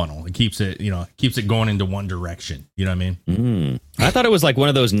drool funnel. It keeps it going into one direction. You know what I mean? I thought it was like one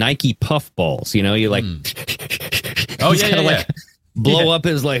of those Nike puff balls. You like, like blow up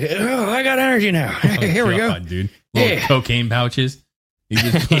his like, oh, I got energy now. Here we go, dude. Little cocaine pouches.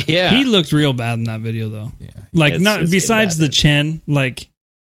 He looked real bad in that video though. Yeah. Like it's besides the chin, like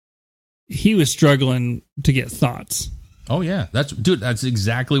he was struggling to get thoughts. Oh yeah, that's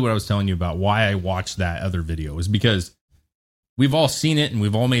exactly what I was telling you about why I watched that other video is because we've all seen it and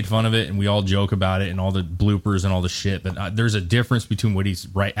we've all made fun of it and we all joke about it and all the bloopers and all the shit. But there's a difference between what he's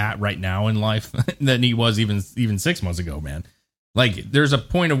right now in life than he was even 6 months ago, man. Like there's a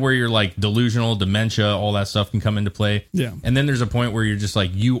point of where you're like delusional, dementia, all that stuff can come into play. Yeah. And then there's a point where you're just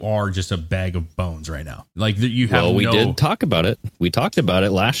like, you are just a bag of bones right now. Like you have. Well, we did talk about it. We talked about it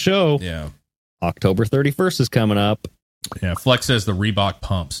last show. Yeah. October 31st is coming up. Yeah, Flex says the Reebok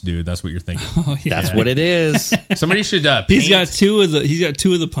pumps, dude. That's what you're thinking. Oh, yeah. That's what it is. Somebody should. He's got two of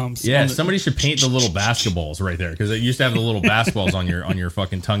the pumps. Yeah, somebody should paint the little basketballs right there because it used to have the little basketballs on your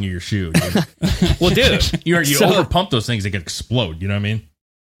fucking tongue of your shoe. Dude. Well, dude, you overpump those things, they could explode. You know what I mean?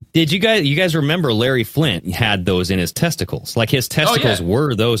 Did you guys remember Larry Flint had those in his testicles? Like his testicles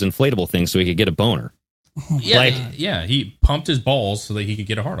were those inflatable things, so he could get a boner. Yeah, he pumped his balls so that he could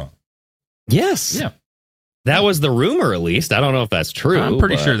get a hard on. Yes. Yeah. That was the rumor, at least. I don't know if that's true. I'm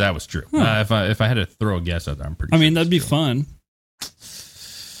pretty sure that was true. If I had to throw a guess out there, I'm pretty sure. I mean, that'd be fun.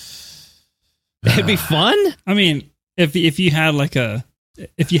 It'd be fun? I mean, if you had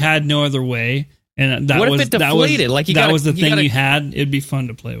if you had no other way, and that was the thing you had, it'd be fun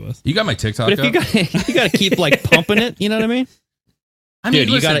to play with. You got my TikTok. But if you got to keep like pumping it, you know what I mean? Dude,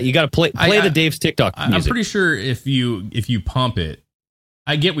 listen, you got to play the Dave's TikTok music. I'm pretty sure if you pump it,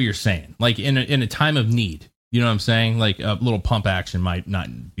 I get what you're saying. Like in a time of need, you know what I'm saying? Like a little pump action might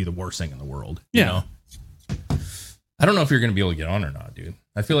not be the worst thing in the world. You know? I don't know if you're going to be able to get on or not, dude.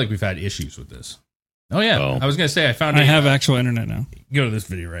 I feel like we've had issues with this. Oh yeah, I was going to say I have actual internet now. Go to this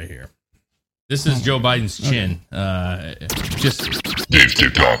video right here. This is Joe Biden's chin. Just Dave's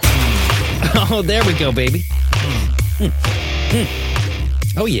TikTok. Oh, there we go, baby.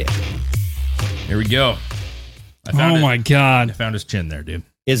 Oh yeah. Here we go. My God. I found his chin there, dude.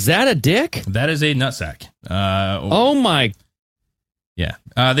 Is that a dick? That is a nutsack. Oh my. Yeah.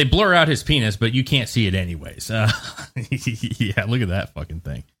 They blur out his penis, but you can't see it anyways. Yeah, look at that fucking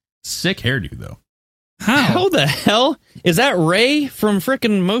thing. Sick hairdo, though. How the hell? Is that Ray from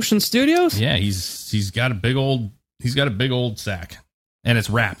frickin' Motion Studios? Yeah, he's got a big old sack. And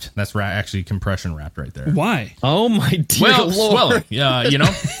it's wrapped. That's actually compression wrapped right there. Why? Oh my dear Lord. Swelling. Yeah,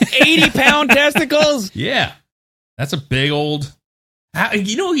 80-pound testicles? Yeah. That's a big old. When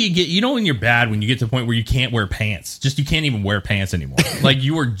you're bad when you get to the point where you can't wear pants. Just you can't even wear pants anymore. Like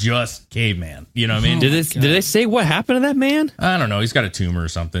you were just caveman. You know what I mean? Did they say what happened to that man? I don't know. He's got a tumor or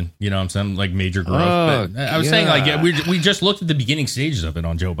something. You know what I'm saying? Like major growth. But I was saying like we just looked at the beginning stages of it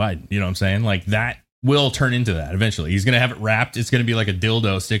on Joe Biden. You know what I'm saying? Like that will turn into that eventually. He's gonna have it wrapped. It's gonna be like a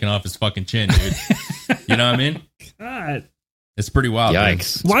dildo sticking off his fucking chin, dude. You know what I mean? God. It's pretty wild.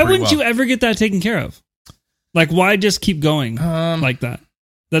 Yikes. Why wouldn't you ever get that taken care of? Like, why just keep going like that?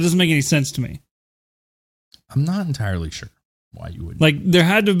 That doesn't make any sense to me. I'm not entirely sure why you wouldn't. Like, there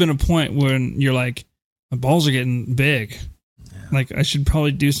had to have been a point when you're like, my balls are getting big. Yeah. Like, I should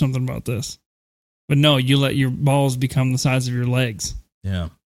probably do something about this. But no, you let your balls become the size of your legs. Yeah.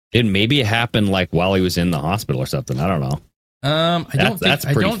 Maybe it happened like while he was in the hospital or something. I don't know. I don't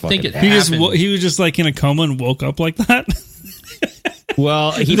think it happened. He was just like in a coma and woke up like that.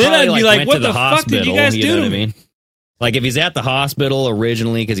 Well, he then probably I'd be like like, went what to the the fuck hospital. did you guys do? Know what I mean? Like if he's at the hospital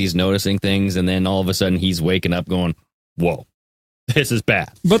originally because he's noticing things, and then all of a sudden he's waking up going, "Whoa, this is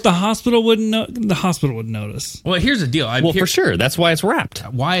bad." But the hospital wouldn't know. The hospital would notice. Well, here's the deal. For sure. That's why it's wrapped.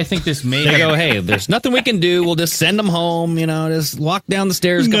 Why I think this may they go, hey, there's nothing we can do. We'll just send him home. Just walk down the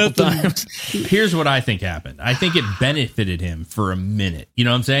stairs a couple times. Here's what I think happened. I think it benefited him for a minute. You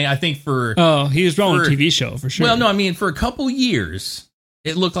know what I'm saying? I think he was wrong on a TV show for sure. Well, no, I mean for a couple years,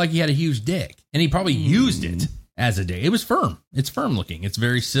 it looked like he had a huge dick, and he probably used it as a dick. It was firm. It's firm looking. It's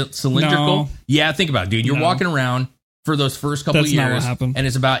very cylindrical. No. Yeah, think about it, dude. You're walking around for those first couple of That's not what years, happened. and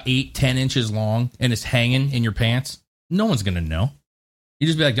it's about 8-10 inches long, and it's hanging in your pants. No one's gonna know. You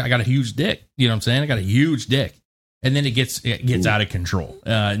just be like, I got a huge dick. You know what I'm saying? I got a huge dick, and then it gets out of control.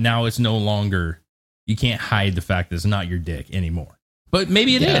 Now it's no longer. You can't hide the fact that it's not your dick anymore. But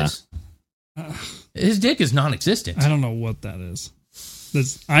maybe it is. His dick is non-existent. I don't know what that is.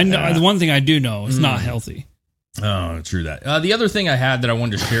 I know the one thing I do know, it's not healthy. Oh, true that. The other thing I had that I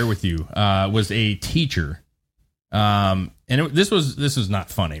wanted to share with you was a teacher. This was not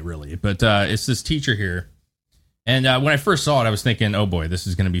funny really, but it's this teacher here. And when I first saw it, I was thinking, oh boy, this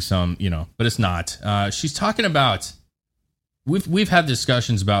is going to be some, but it's not. She's talking about, we've had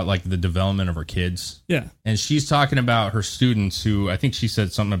discussions about like the development of our kids. Yeah. And she's talking about her students who, I think she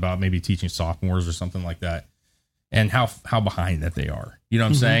said something about maybe teaching sophomores or something like that. And how behind that they are. You know what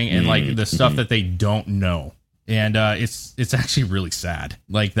I'm saying? And like the stuff that they don't know. And it's actually really sad,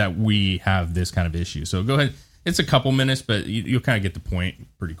 like that we have this kind of issue. So go ahead. It's a couple minutes, but you'll kind of get the point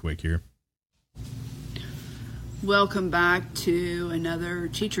pretty quick here. Welcome back to another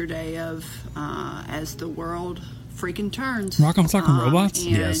Teacher Day of As the World Freaking Turns. Rock'em Sock'em Robots?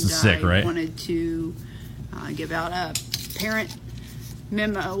 Yeah, this is sick, right? I wanted to give out a parent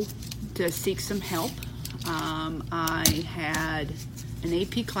memo to seek some help. I had an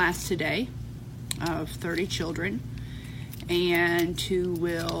AP class today of 30 children and who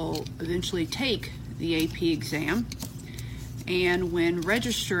will eventually take the AP exam. And when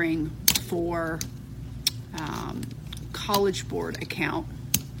registering for College Board account,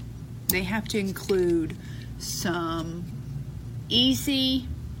 they have to include some easy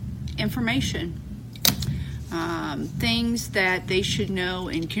information, things that they should know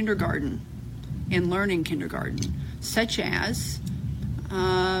in kindergarten and learn in kindergarten, such as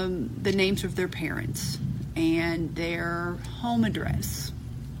the names of their parents and their home address.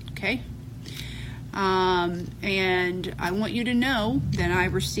 Okay? And I want you to know that I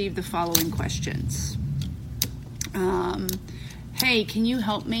received the following questions. Hey, can you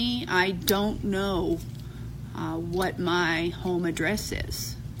help me? I don't know what my home address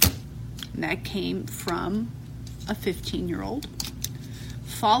is. And that came from a 15-year-old,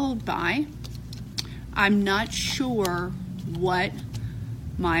 followed by, I'm not sure what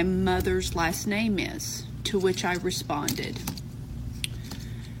my mother's last name is, to which I responded,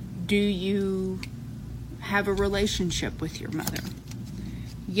 do you have a relationship with your mother?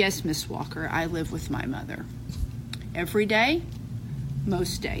 Yes, Miss Walker, I live with my mother. Every day?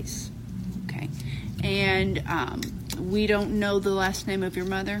 Most days. Okay. And we don't know the last name of your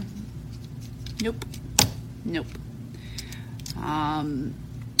mother? Nope. Nope.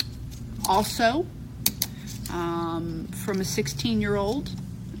 Also, from a 16-year-old,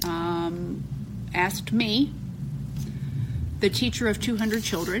 asked me, the teacher of 200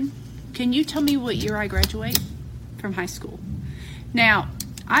 children, can you tell me what year I graduate from high school? Now,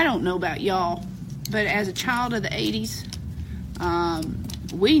 I don't know about y'all, but as a child of the 80s,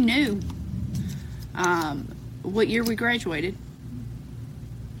 we knew what year we graduated.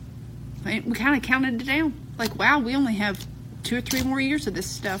 We kind of counted it down. Like, wow, we only have 2 or 3 more years of this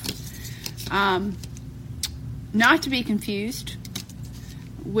stuff. Not to be confused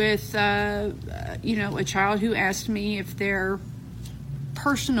with, a child who asked me if their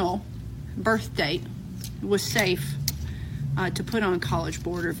personal birth date was safe to put on College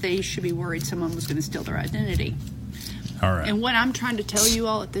Board, or if they should be worried someone was going to steal their identity. All right. And what I'm trying to tell you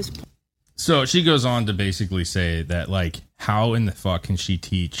all at this point. So she goes on to basically say that, like, how in the fuck can she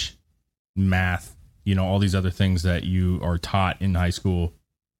teach math, all these other things that you are taught in high school,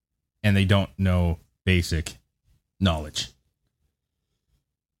 and they don't know basic knowledge?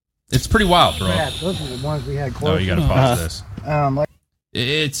 It's pretty wild, bro. Yeah, those are the ones we had close. No, you gotta pause this. Like,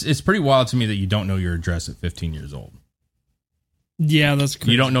 It's pretty wild to me that you don't know your address at 15 years old. Yeah, that's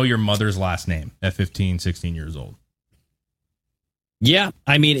crazy. You don't know your mother's last name at 15, 16 years old. Yeah,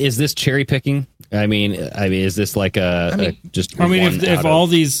 I mean, is this cherry picking? I mean, is this like if all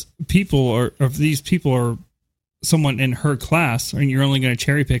these people are, if these people are someone in her class, and you're only going to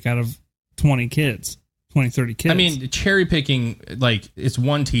cherry pick out of 20 kids, 20, 30 kids. I mean, cherry picking, like, it's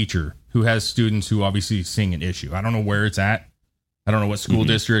one teacher who has students who obviously seeing an issue. I don't know where it's at. I don't know what school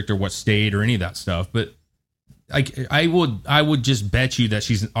district or what state or any of that stuff, but I would just bet you that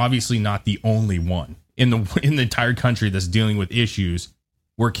she's obviously not the only one in the entire country that's dealing with issues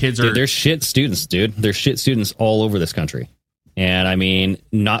where kids are. There's shit students, dude. There's shit students all over this country. And I mean,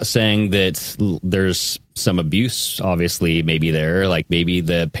 not saying that there's some abuse, obviously, maybe there. Like, maybe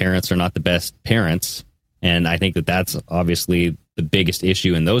the parents are not the best parents. And I think that that's obviously the biggest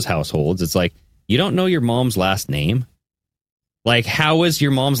issue in those households. It's like, you don't know your mom's last name. Like, how is your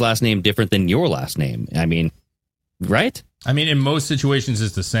mom's last name different than your last name? I mean, right? I mean, in most situations,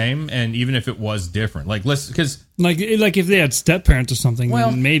 it's the same. And even if it was different, like, because like if they had step parents or something, well,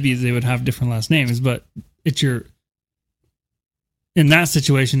 then maybe they would have different last names. But it's in that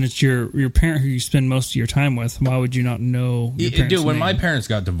situation, it's your parent who you spend most of your time with. Why would you not know your parents' Dude, when name? my parents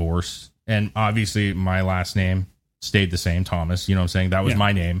got divorced, and obviously my last name stayed the same, Thomas, you know what I'm saying? That was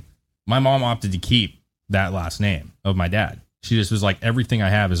my name. My mom opted to keep that last name of my dad. She just was like, everything I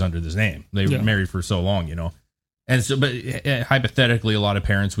have is under this name. They were married for so long, you know? And so, but hypothetically, a lot of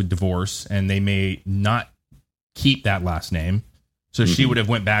parents would divorce and they may not keep that last name. So she would have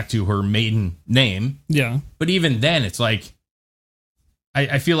went back to her maiden name. Yeah. But even then, it's like,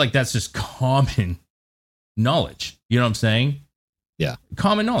 I feel like that's just common knowledge. You know what I'm saying? Yeah.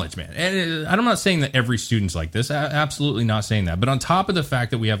 Common knowledge, man. And I'm not saying that every student's like this. Absolutely not saying that. But on top of the fact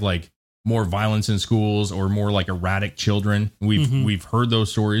that we have like more violence in schools or more like erratic children, we've heard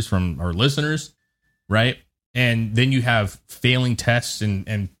those stories from our listeners, right? And then you have failing tests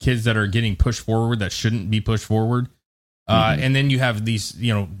and kids that are getting pushed forward that shouldn't be pushed forward. And then you have these,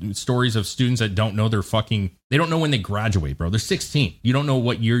 you know, stories of students that don't know they don't know when they graduate, bro. They're 16. You don't know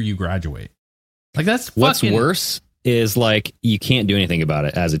what year you graduate. Like, that's what's worse is like, you can't do anything about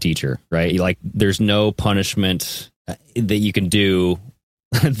it as a teacher, right? Like, there's no punishment that you can do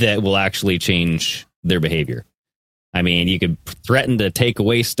that will actually change their behavior. I mean, you could threaten to take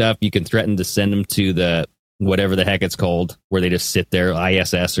away stuff. You can threaten to send them to the whatever the heck it's called, where they just sit there,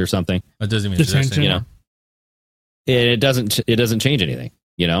 ISS or something. That doesn't even exist, you know. It doesn't change anything,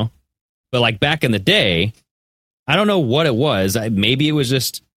 you know. But like back in the day, I don't know what it was. Maybe it was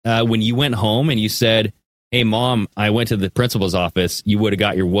just when you went home and you said, "Hey, Mom, I went to the principal's office." You would have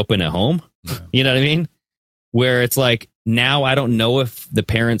got your whooping at home. Yeah. You know what I mean? Where it's like, now I don't know if the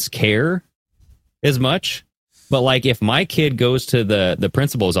parents care as much, but like if my kid goes to the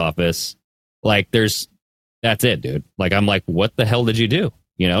principal's office, like that's it, dude. Like, I'm like, what the hell did you do?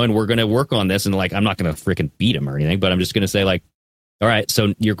 You know, and we're going to work on this. And like, I'm not going to freaking beat him or anything, but I'm just going to say like, all right,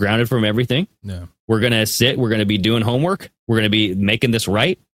 so you're grounded from everything. Yeah. We're going to sit. We're going to be doing homework. We're going to be making this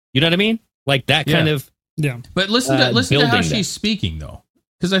right. You know what I mean? Like that kind of. Yeah. But listen to how she's speaking, though,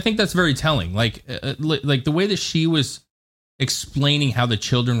 because I think that's very telling. Like the way that she was explaining how the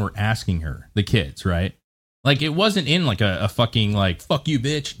children were asking her, the kids, right? Like, it wasn't in like a fucking like, fuck you,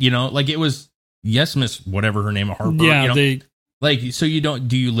 bitch. You know, like it was, yes, Miss whatever her name, Harper. Yeah. You know? Like, so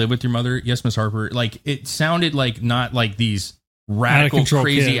do you live with your mother? Yes, Miss Harper. Like, it sounded like not like these radical,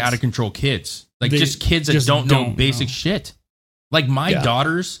 crazy, out of control kids. Like, just kids that don't know basic shit. Like, my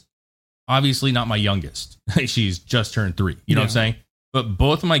daughter's obviously not my youngest. She's just turned 3. You know what I'm saying? But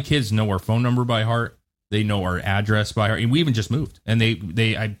both of my kids know our phone number by heart. They know our address by heart. And we even just moved. And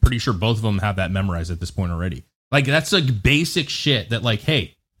I'm pretty sure both of them have that memorized at this point already. Like, that's like basic shit that, like,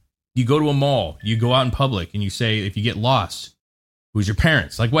 hey, you go to a mall, you go out in public, and you say, if you get lost, who's your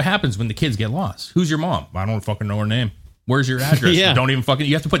parents? Like, what happens when the kids get lost? Who's your mom? I don't fucking know her name. Where's your address? You don't even fucking.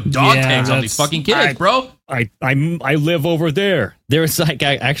 You have to put dog tags on these fucking kids, bro. I live over there. There's like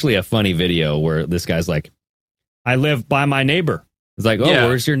actually a funny video where this guy's like, I live by my neighbor. It's like,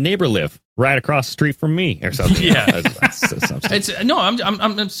 where's your neighbor live? Right across the street from me, or something. Yeah,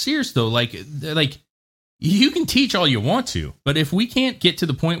 I'm serious though. Like you can teach all you want to, but if we can't get to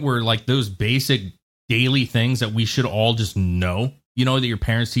the point where like those basic daily things that we should all just know, you know, that your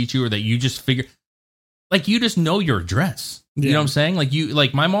parents teach you, or that you just figure, like, you just know your address. Yeah. You know what I'm saying?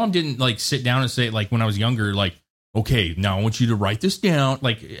 Like my mom didn't like sit down and say, like, when I was younger, like, okay, now I want you to write this down.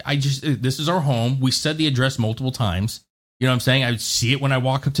 Like, this is our home. We said the address multiple times. You know what I'm saying? I would see it when I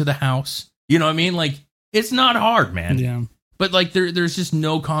walk up to the house. You know what I mean? Like, it's not hard, man. Yeah. But like there's just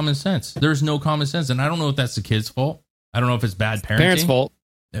no common sense. There's no common sense. And I don't know if that's the kid's fault. I don't know if it's bad parenting. Parents' fault.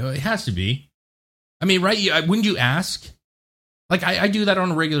 It has to be. I mean, right? Wouldn't you ask? Like I do that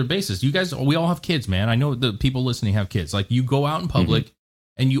on a regular basis. You guys, we all have kids, man. I know the people listening have kids. Like you go out in public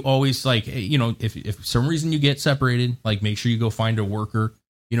and you always like, you know, if for some reason you get separated, like make sure you go find a worker,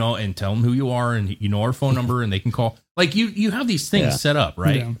 you know, and tell them who you are and you know our phone number and they can call. Like you have these things set up,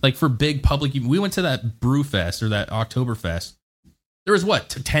 right? Yeah. Like for big public, we went to that Brew Fest or that Oktoberfest. There was what,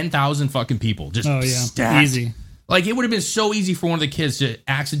 10,000 fucking people just stacked. Easy. Like it would have been so easy for one of the kids to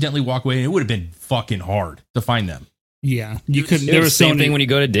accidentally walk away and it would have been fucking hard to find them. Yeah, you couldn't. There was the same thing when you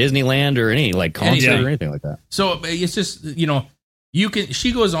go to Disneyland or any like concert or anything like that. So it's just, you know, you can.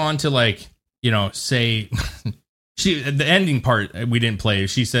 She goes on to like, you know, say the ending part we didn't play.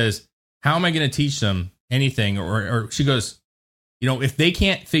 She says, "How am I going to teach them anything?" Or she goes, you know, if they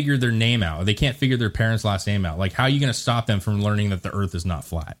can't figure their name out, or they can't figure their parents' last name out, like how are you going to stop them from learning that the Earth is not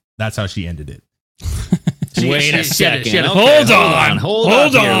flat? That's how she ended it. Wait a second. Hold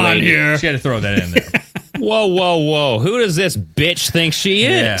on here. She had to throw that in there. Whoa. Who does this bitch think she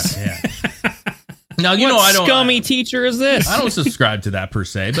is? Yeah. Now, you know, I don't. What scummy teacher is this? I don't subscribe to that per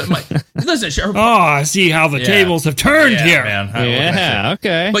se, but listen. I see how the tables have turned here. Man.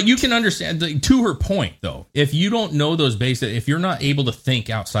 Okay. But you can understand, to her point, though, if you don't know those basics, if you're not able to think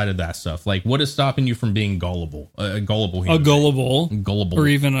outside of that stuff, like what is stopping you from being gullible? A gullible human. Gullible. Or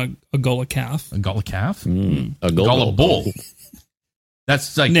even a gullah calf. A gullah calf? A gullible.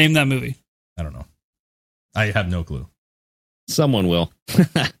 That's like. Name that movie. I don't know. I have no clue. Someone will.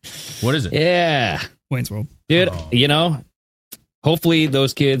 What is it? Yeah. Wayne's World. Dude, you know, hopefully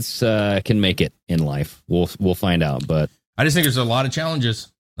those kids can make it in life. We'll find out, but I just think there's a lot of challenges.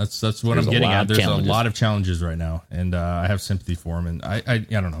 That's what I'm getting at. There's a lot of challenges right now, and I have sympathy for them. And I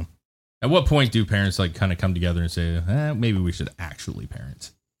don't know. At what point do parents like kind of come together and say, maybe we should actually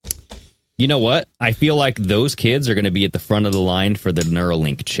parent? You know what? I feel like those kids are going to be at the front of the line for the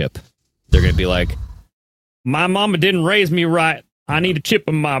Neuralink chip. They're going to be like, my mama didn't raise me right. I need a chip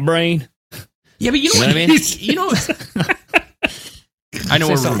in my brain. Yeah, but you know what I mean? You know, I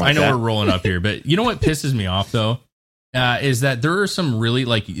know we're rolling up here, but you know what pisses me off though, is that there are some really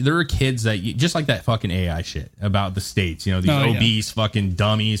there are kids that just like that fucking AI shit about the states. You know, these obese fucking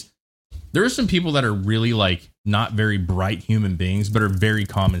dummies. There are some people that are really like not very bright human beings, but are very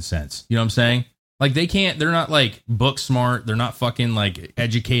common sense. You know what I'm saying? Like they're not like book smart. They're not fucking like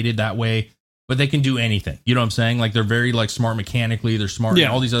educated that way. But they can do anything. You know what I'm saying? Like they're very like smart mechanically. They're smart and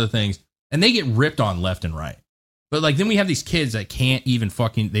all these other things. And they get ripped on left and right. But like then we have these kids that can't even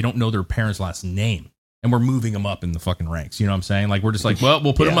they don't know their parents' last name. And we're moving them up in the fucking ranks. You know what I'm saying? Like we're just like, well,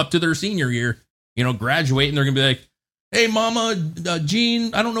 we'll put them up to their senior year, you know, graduate. And they're going to be like, hey, mama,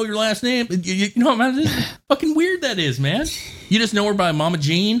 Jean, I don't know your last name. You know how fucking weird that is, man. You just know her by Mama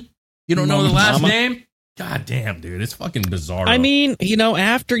Jean. You don't know the last name. God damn, dude. It's fucking bizarre. I mean, you know,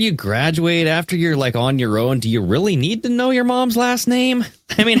 after you graduate, after you're like on your own, do you really need to know your mom's last name?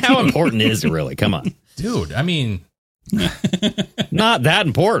 I mean, how important is it really? Come on. Dude, I mean, not that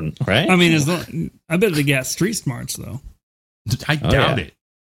important, right? I mean, I bet they got street smarts, though. I doubt it.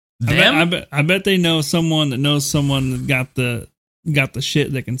 I bet they know someone that knows someone that got the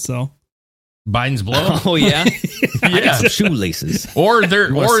shit they can sell. Biden's blow. Oh yeah, yeah. Some shoelaces. Or they're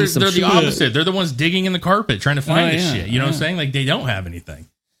the opposite. They're the ones digging in the carpet trying to find this shit. You know what I'm saying? Like they don't have anything.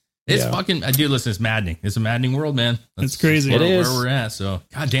 It's fucking. Dude, listen, it's maddening. It's a maddening world, man. It's crazy. It is where we're at. So,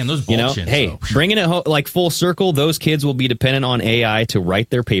 goddamn, those Ballchinians. Hey, bringing it like full circle. Those kids will be dependent on AI to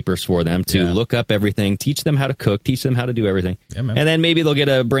write their papers for them, to look up everything, teach them how to cook, teach them how to do everything. Yeah, man. And then maybe they'll get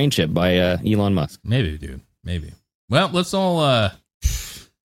a brain chip by Elon Musk. Maybe, dude. Maybe. Well, let's all.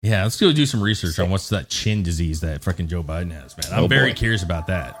 Let's go do some research on what's that chin disease that freaking Joe Biden has, man. I'm very curious about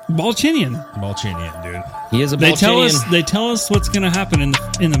that. Ballchinian, dude. He is a Ballchinian. They tell us what's going to happen in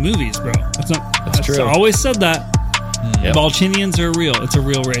the movies, bro. That's true. I always said that. Yep. Ballchinians are real. It's a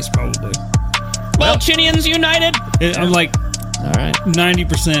real race, probably. Ballchinians United. I'm like, all right,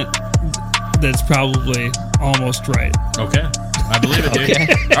 90%. That's probably almost right. Okay, I believe it, dude.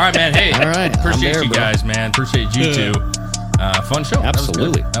 Okay. All right, man. Hey, all right. Appreciate you guys, man. Appreciate you too. Fun show.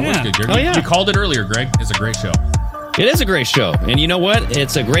 Absolutely. That was good. Greg. You called it earlier, Greg. It's a great show. It is a great show. And you know what?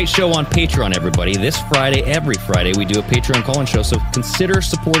 It's a great show on Patreon, everybody. This Friday, every Friday, we do a Patreon call-in show. So consider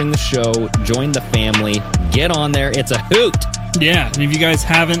supporting the show. Join the family. Get on there. It's a hoot. Yeah. And if you guys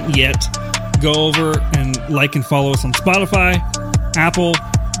haven't yet, go over and like and follow us on Spotify, Apple,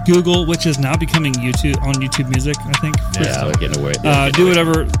 Google, which is now becoming YouTube Music, I think. Yeah, we're getting away. Do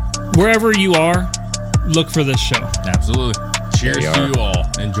whatever. Wherever you are, look for this show. Absolutely. Cheers to you all.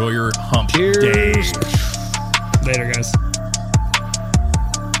 Enjoy your hump day. Later, guys.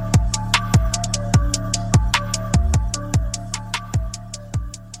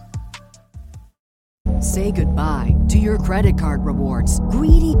 say goodbye to your credit card rewards.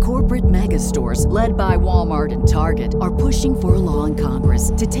 Greedy corporate mega stores, led by Walmart and Target, are pushing for a law in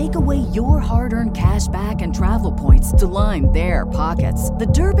Congress to take away your hard-earned cash back and travel points to line their pockets. The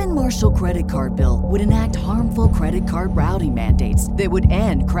Durbin-Marshall credit card bill would enact harmful credit card routing mandates that would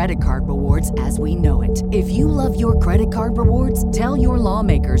end credit card rewards as we know it. If you love your credit card rewards, tell your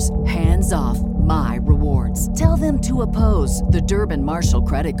lawmakers, hands off my rewards. Tell them to oppose the Durbin-Marshall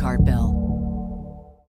credit card bill.